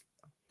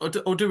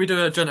 Or do we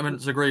do a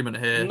gentleman's agreement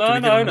here? No.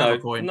 No,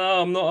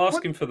 I'm not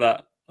asking for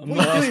that. I'm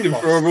not asking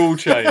for a rule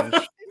change.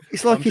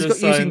 It's like he's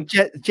using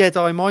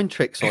Jedi mind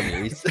tricks on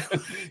you.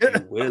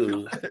 You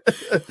will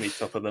be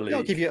top of the league.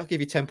 I'll give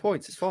you 10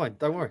 points. It's fine.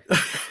 Don't worry.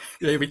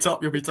 You'll be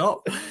top.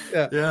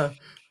 Yeah.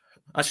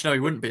 Actually, no, he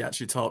wouldn't be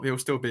actually top. He'll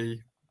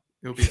be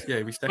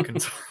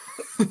second.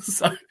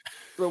 So.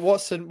 But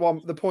Watson,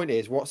 the point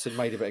is, Watson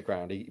made a bit of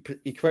ground. He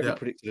correctly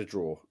predicted a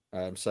draw.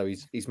 So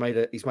he's made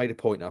a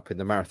point up in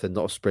the marathon,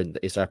 not a sprint.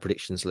 That is our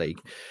predictions league.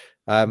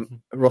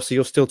 Rossi,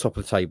 you're still top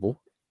of the table.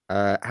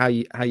 How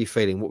you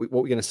feeling? What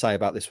we're going to say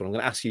about this one? I'm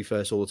going to ask you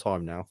first all the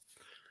time now.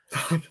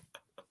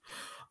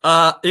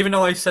 Even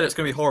though I said it's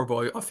going to be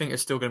horrible, I think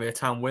it's still going to be a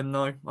Town win,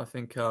 though. I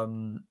think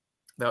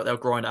they'll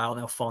grind it out and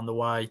they'll find the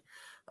way.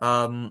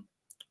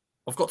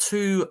 I've got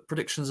two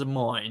predictions in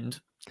mind.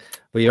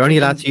 Well, you're only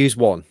allowed to use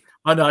one.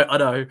 I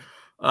know.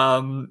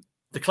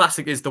 the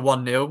classic is the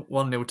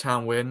 1-0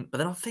 Town win. But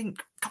then I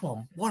think, come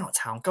on, why not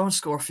Town? Go and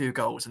score a few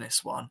goals in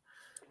this one.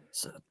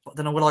 So, but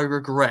then will I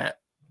regret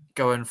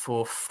going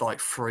for like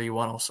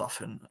 3-1 or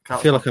something? I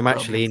feel like I'm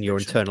actually in your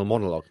internal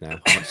monologue now.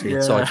 I'm actually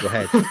inside your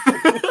head.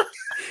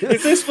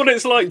 Is this what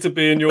it's like to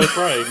be in your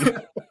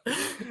brain?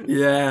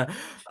 Yeah.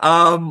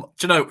 Do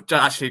you know,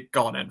 actually,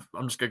 go on in.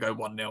 I'm just going to go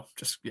 1-0.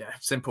 Just,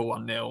 simple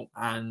 1-0.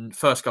 And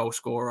first goal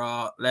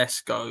scorer,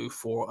 let's go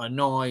for a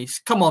nice...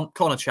 Come on,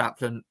 Connor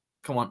Chaplin.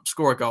 Come on,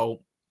 score a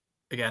goal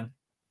again.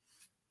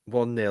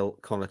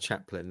 1-0, Connor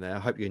Chaplin there. I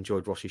hope you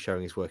enjoyed Rossi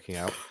showing his working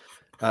out.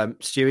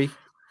 Stewie?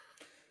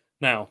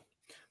 Now,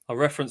 I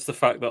referenced the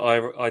fact that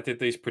I did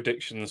these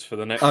predictions for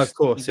the next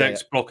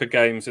block of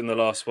games in the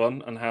last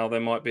one, and how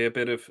there might be a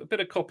bit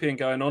of copying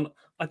going on.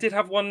 I did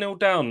have 1-0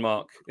 down,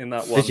 Mark, in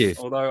that one. Did you?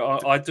 Although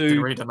I do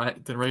didn't read it,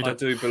 mate. Didn't read it. I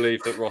do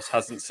believe that Ross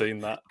hasn't seen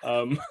that.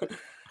 I'm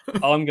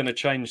going to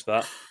change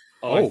that.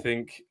 I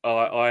think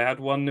I had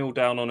 1-0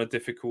 down on a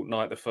difficult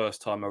night the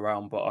first time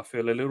around, but I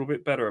feel a little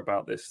bit better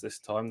about this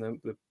time than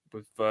with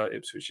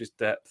Ipswich's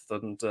depth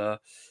and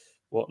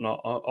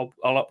whatnot.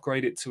 I'll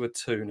upgrade it to a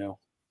 2 now.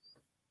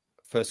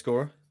 First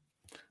scorer?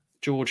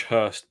 George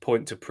Hurst,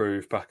 point to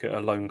prove, back at a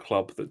lone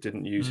club that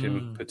didn't use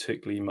him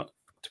particularly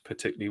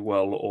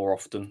well or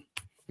often.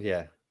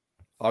 Yeah,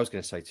 I was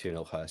going to say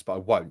 2-0 Hurst, but I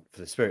won't for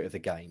the spirit of the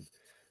game.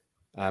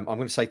 I'm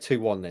going to say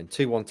 2-1 then.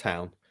 2-1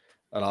 Town,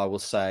 and I will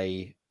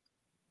say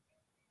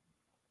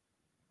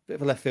a bit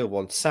of a left field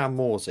one. Sam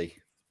Morsey.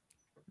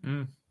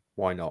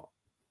 Why not?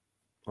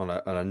 On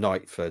a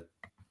night for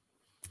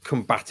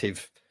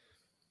combative,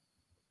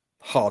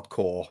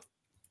 hardcore,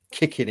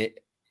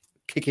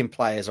 kicking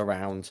players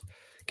around,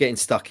 getting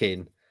stuck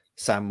in,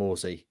 Sam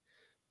Morsey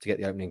to get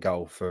the opening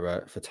goal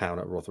for Town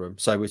at Rotherham.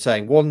 So we're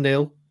saying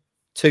 1-0,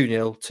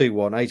 2-0, 2-1.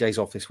 AJ's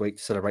off this week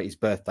to celebrate his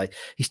birthday.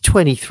 He's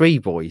 23,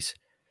 boys.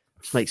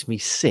 Which makes me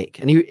sick.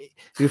 And you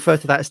refer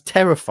to that as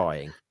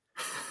terrifying.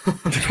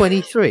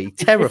 23,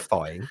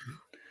 terrifying.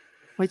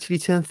 Wait till you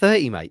turn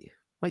 30, mate.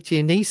 Wait till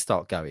your knees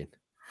start going,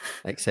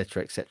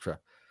 etc., etc.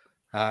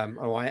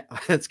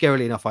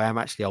 Scarily enough, I am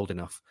actually old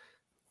enough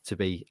to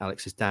be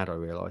Alex's dad, I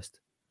realised.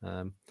 So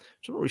I'm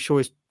not really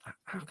sure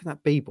how can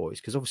that be,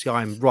 boys? Because obviously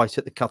I'm right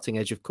at the cutting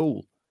edge of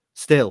cool.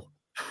 Still,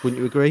 wouldn't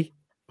you agree?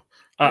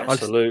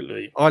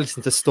 Absolutely. I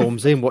listen to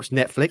Stormzy and watch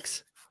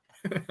Netflix.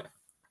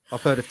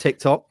 I've heard of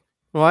TikTok,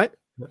 right?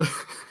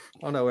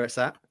 I know where it's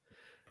at.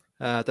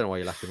 I don't know why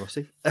you're laughing,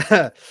 Rossi.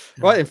 Right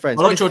then, friends.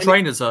 I liked your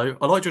trainers, though.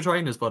 I liked your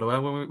trainers, by the way.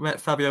 When we met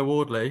Fabio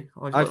Wardley,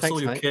 I saw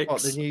your kicks.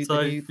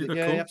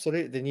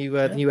 Absolutely. The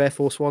new Air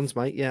Force Ones,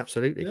 mate. Yeah,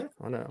 absolutely. Yeah.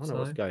 I know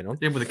what's going on.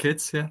 In with the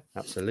kids, yeah.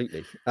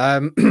 Absolutely.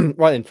 Right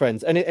then,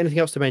 friends. Anything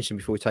else to mention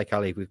before we take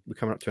our leave? We're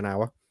coming up to an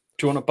hour.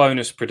 Do you want a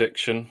bonus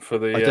prediction for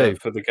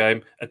the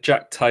game? A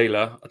Jack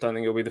Taylor. I don't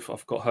think it'll be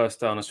I've got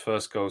Hurst down as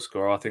first goal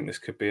scorer. I think this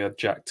could be a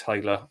Jack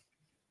Taylor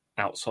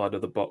outside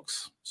of the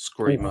box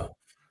screamer. Ooh.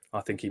 I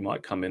think he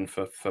might come in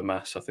for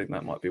mass. I think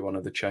that might be one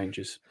of the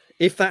changes.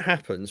 If that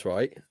happens,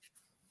 right,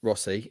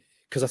 Rossi,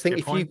 because I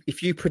think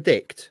if you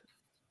predict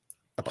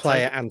a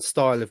player and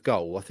style of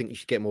goal, I think you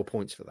should get more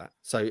points for that.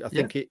 So I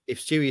think if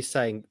Stewie is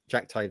saying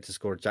Jack Taylor to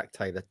score a Jack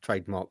Taylor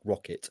trademark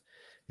rocket,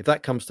 if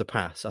that comes to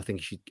pass, I think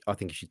you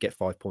should get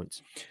 5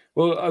 points.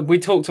 Well, we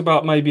talked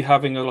about maybe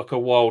having a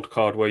wild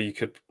card where you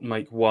could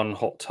make one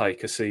hot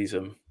take a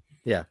season.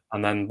 Yeah,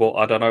 and then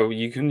I don't know.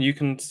 You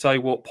can say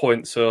what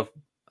points are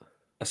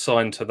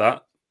assigned to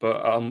that,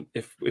 but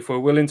if we're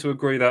willing to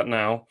agree that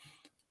now,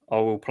 I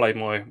will play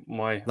my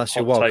that's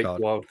your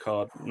wild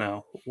card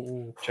now.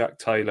 Ooh. Jack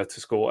Taylor to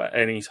score at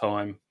any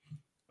time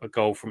a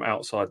goal from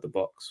outside the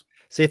box.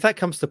 See, if that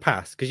comes to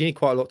pass, because you need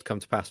quite a lot to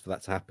come to pass for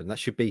that to happen. That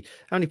should be,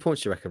 how many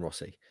points do you reckon,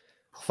 Rossi?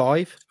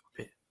 5?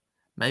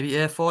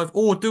 Maybe 5.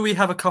 Or do we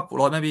have a couple,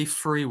 like maybe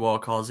 3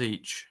 wild cards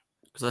each?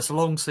 Because that's a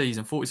long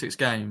season, 46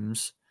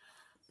 games.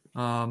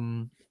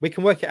 We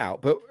can work it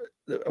out, but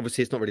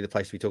obviously it's not really the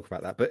place we talk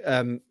about that. But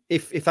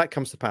if that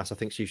comes to pass, I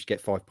think you should get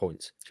 5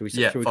 points. Should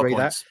we agree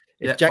points.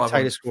 That? If Jack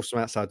Taylor scores from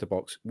outside the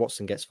box,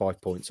 Watson gets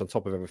 5 points on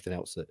top of everything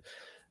else that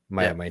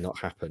may or may not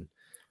happen.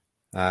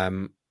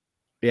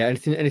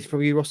 Anything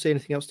from you, Rossi?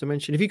 Anything else to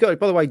mention? If you got,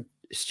 by the way,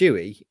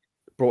 Stewie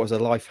brought us a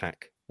life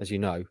hack, as you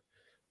know,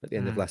 at the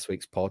end of last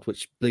week's pod,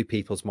 which blew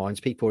people's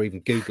minds. People are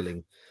even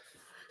Googling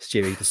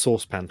Stewie, the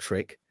saucepan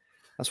trick.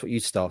 That's what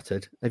you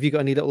started. Have you got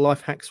any little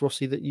life hacks,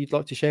 Rossi, that you'd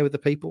like to share with the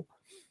people?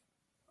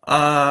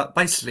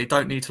 Basically,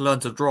 don't need to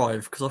learn to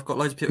drive because I've got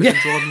loads of people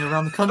driving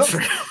around the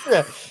country.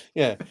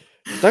 yeah.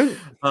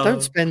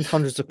 Don't spend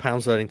hundreds of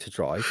pounds learning to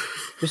drive.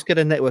 Just get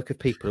a network of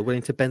people who are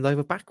willing to bend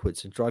over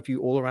backwards and drive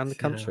you all around the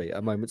country at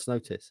a moment's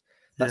notice.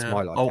 That's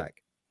my life hack.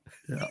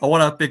 Yeah. I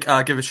want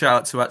to give a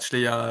shout out to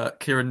actually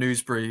Kieran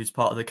Newsbury, who's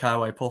part of the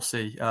Coway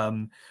posse.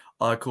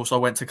 Of course, I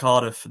went to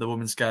Cardiff for the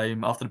women's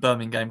game after the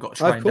Birmingham game. Got a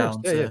train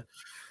down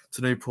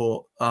to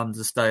Newport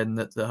to stay in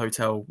the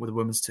hotel with the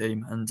women's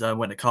team, and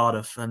went to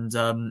Cardiff. And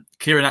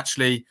Kieran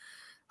actually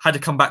had to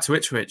come back to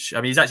Ipswich. I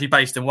mean, he's actually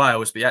based in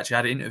Wales, but he actually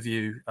had an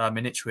interview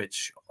in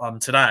Ipswich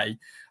today.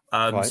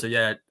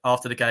 So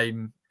after the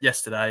game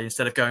yesterday,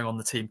 instead of going on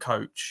the team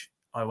coach,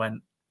 I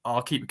went,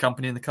 I'll keep you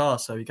company in the car.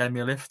 So he gave me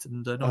a lift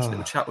and a nice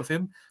little chat with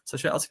him. So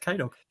shout out to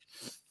K-Dog.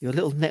 You're a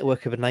little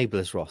network of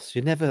enablers, Ross.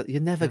 You're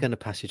never going to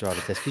pass your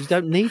driver test because you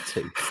don't need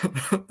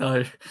to.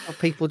 No.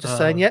 People just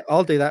saying, "Yeah,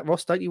 I'll do that,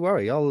 Ross. Don't you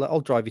worry.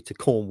 I'll drive you to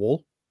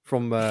Cornwall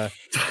from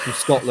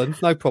Scotland.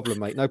 No problem,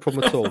 mate. No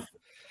problem at all.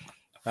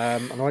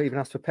 And I won't even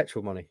ask for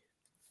petrol money."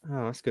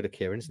 Oh, that's good of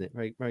Kieran, isn't it?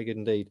 Very, very good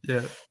indeed.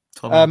 Yeah.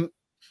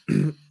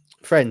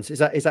 Friends, is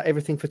that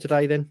everything for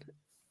today then?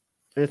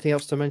 Anything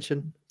else to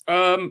mention?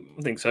 I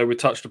think so. We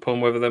touched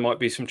upon whether there might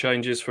be some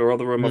changes for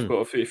Rotherham. I've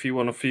got if you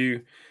want a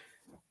few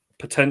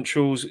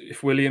potentials,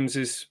 if Williams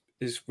is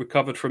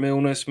recovered from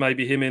illness,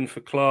 maybe him in for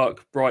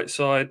Clark,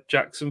 Brightside,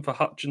 Jackson for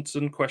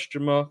Hutchinson, ?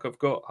 I've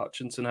got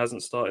Hutchinson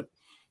hasn't started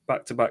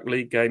back-to-back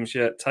league games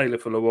yet. Taylor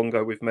for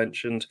Luongo we've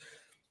mentioned.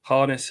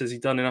 Harness, has he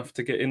done enough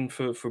to get in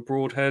for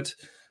Broadhead?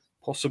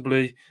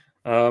 Possibly.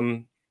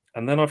 And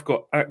then I've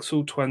got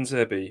Axel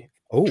Twanzebe.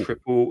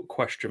 Triple ?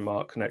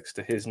 Next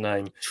to his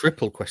name.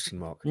 Triple ?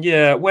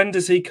 Yeah, when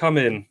does he come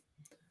in?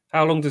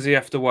 How long does he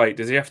have to wait?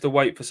 Does he have to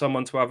wait for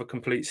someone to have a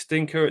complete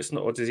stinker? It's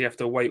not, or does he have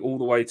to wait all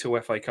the way till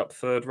FA Cup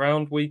third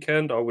round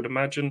weekend? I would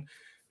imagine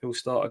he'll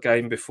start a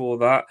game before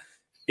that.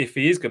 If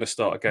he is going to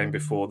start a game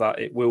before that,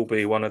 it will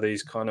be one of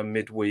these kind of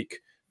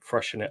midweek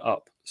freshen it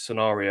up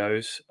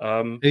scenarios.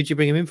 Who'd you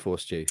bring him in for,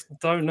 Stu?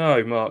 Don't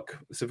know, Mark.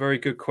 It's a very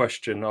good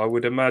question. I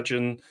would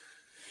imagine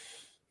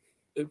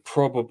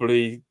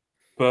probably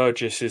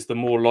Burgess is the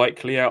more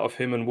likely out of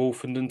him and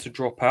Wolfenden to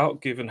drop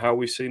out, given how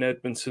we've seen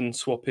Edmondson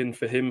swap in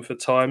for him for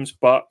times.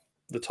 But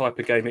the type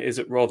of game it is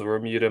at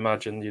Rotherham, you'd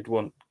imagine you'd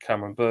want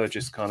Cameron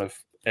Burgess kind of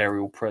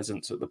aerial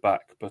presence at the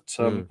back. But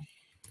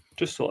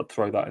just thought I'd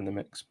throw that in the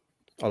mix.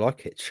 I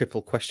like it.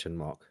 Triple ?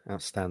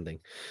 Outstanding.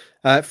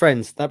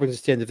 Friends, that brings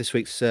us to the end of this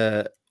week's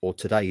or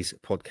today's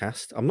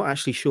podcast. I'm not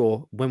actually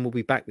sure when we'll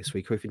be back this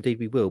week, or if indeed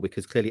we will,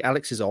 because clearly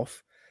Alex is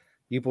off.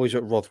 You boys are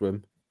at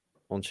Rotherham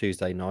on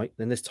Tuesday night.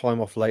 Then there's time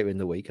off later in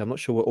the week. I'm not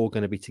sure we're all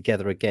going to be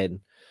together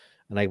again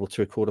and able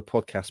to record a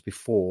podcast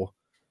before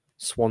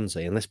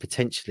Swansea, unless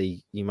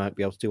potentially you might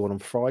be able to do one on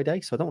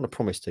Friday. So I don't want to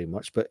promise too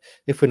much, but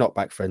if we're not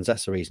back, friends,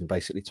 that's the reason.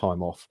 Basically,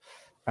 time off.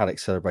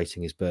 Alex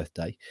celebrating his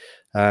birthday.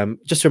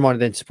 Just a reminder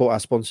then to support our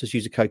sponsors.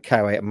 Use the code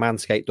KOA at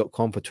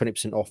manscaped.com for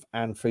 20% off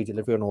and free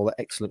delivery on all the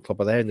excellent club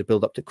are there in the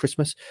build up to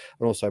Christmas.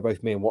 And also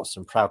both me and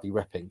Watson proudly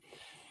repping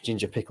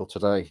Ginger Pickle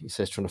today. He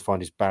says trying to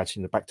find his badge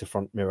in the back to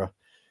front mirror.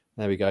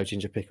 There we go,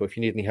 Ginger Pickle. If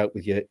you need any help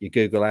with your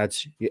Google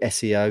ads, your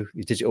SEO,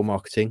 your digital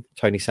marketing,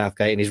 Tony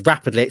Southgate and his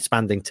rapidly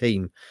expanding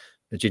team,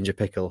 the Ginger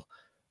Pickle,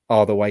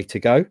 are the way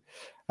to go.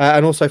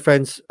 And also,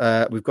 friends,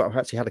 we've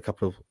actually had a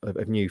couple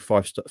of new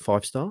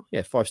five-star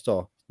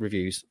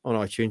reviews on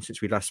iTunes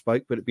since we last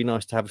spoke, but it'd be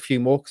nice to have a few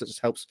more because it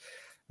just helps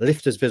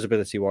lift us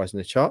visibility-wise in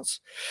the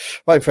charts.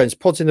 Right, friends,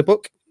 pods in the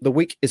book. The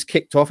week is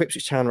kicked off.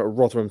 Ipswich Town are at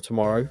Rotherham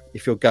tomorrow.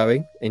 If you're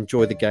going,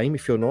 enjoy the game.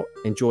 If you're not,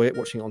 enjoy it,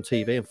 watching it on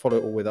TV and follow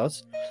it all with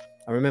us.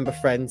 And remember,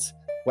 friends,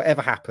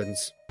 whatever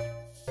happens,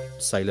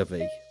 say la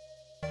vie.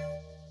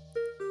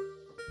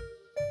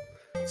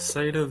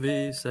 Say la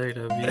vie, say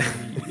la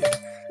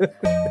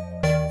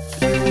vie.